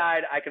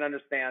 inside, I can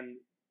understand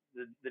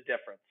the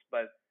difference,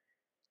 but,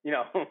 you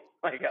know,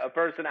 like a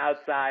person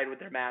outside with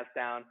their mask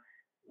down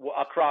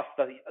across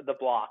the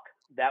block,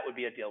 that would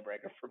be a deal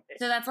breaker for me.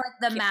 So that's like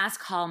the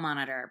mask hall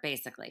monitor,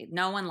 basically.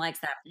 No one likes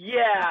that.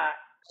 Yeah,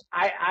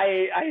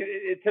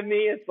 to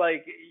me, it's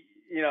like,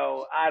 you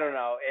know, I don't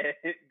know.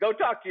 Go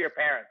talk to your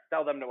parents.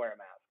 Tell them to wear a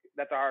mask.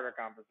 That's a harder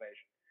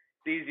conversation.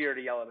 It's easier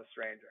to yell at a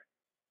stranger.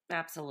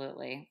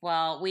 Absolutely.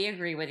 Well, we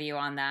agree with you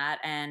on that.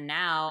 And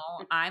now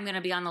I'm going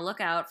to be on the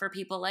lookout for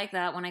people like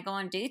that when I go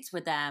on dates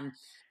with them.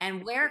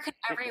 And where can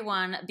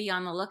everyone be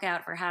on the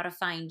lookout for how to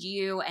find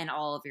you and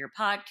all of your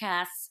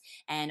podcasts,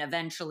 and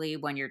eventually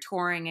when you're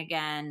touring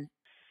again?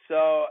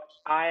 So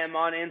I am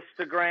on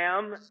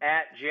Instagram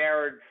at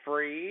Jared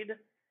Freid.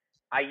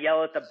 I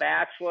yell at The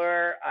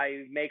Bachelor.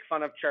 I make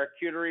fun of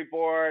charcuterie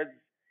boards,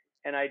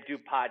 and I do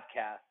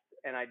podcasts,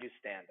 and I do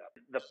stand-up.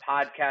 The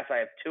podcasts, I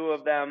have 2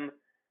 of them.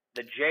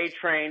 The J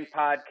Train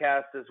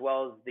podcast, as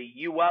well as the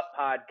You Up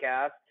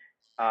podcast.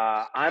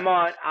 I'm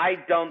on. I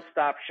don't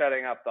stop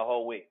shutting up the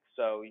whole week.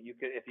 So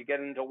if you get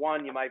into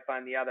one, you might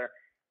find the other.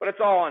 But it's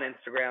all on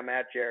Instagram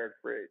at Jared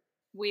Freid.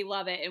 We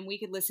love it, and we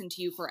could listen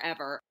to you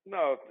forever.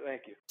 No,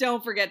 thank you.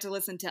 Don't forget to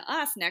listen to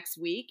us next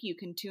week. You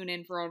can tune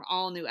in for an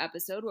all-new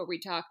episode where we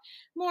talk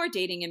more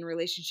dating and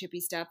relationship-y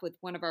stuff with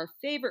one of our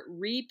favorite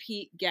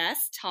repeat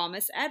guests,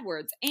 Thomas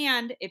Edwards.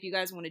 And if you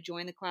guys want to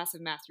join the class of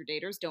master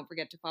daters, don't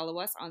forget to follow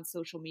us on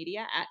social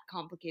media at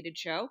Complicated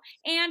Show.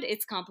 And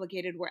It's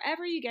Complicated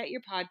wherever you get your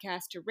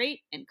podcast, to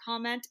rate and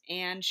comment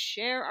and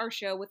share our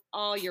show with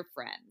all your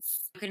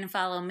friends. You can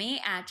follow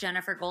me at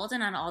Jennifer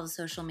Golden on all the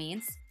social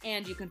medias.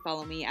 And you can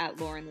follow me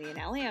at Lauren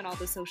Leonelli on all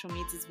the social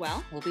medias as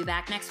well. We'll be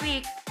back next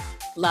week.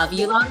 Love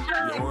you long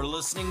time. You're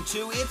listening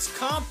to It's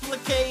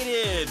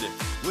Complicated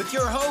with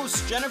your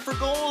hosts, Jennifer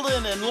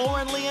Golden and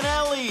Lauren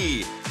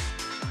Leonelli.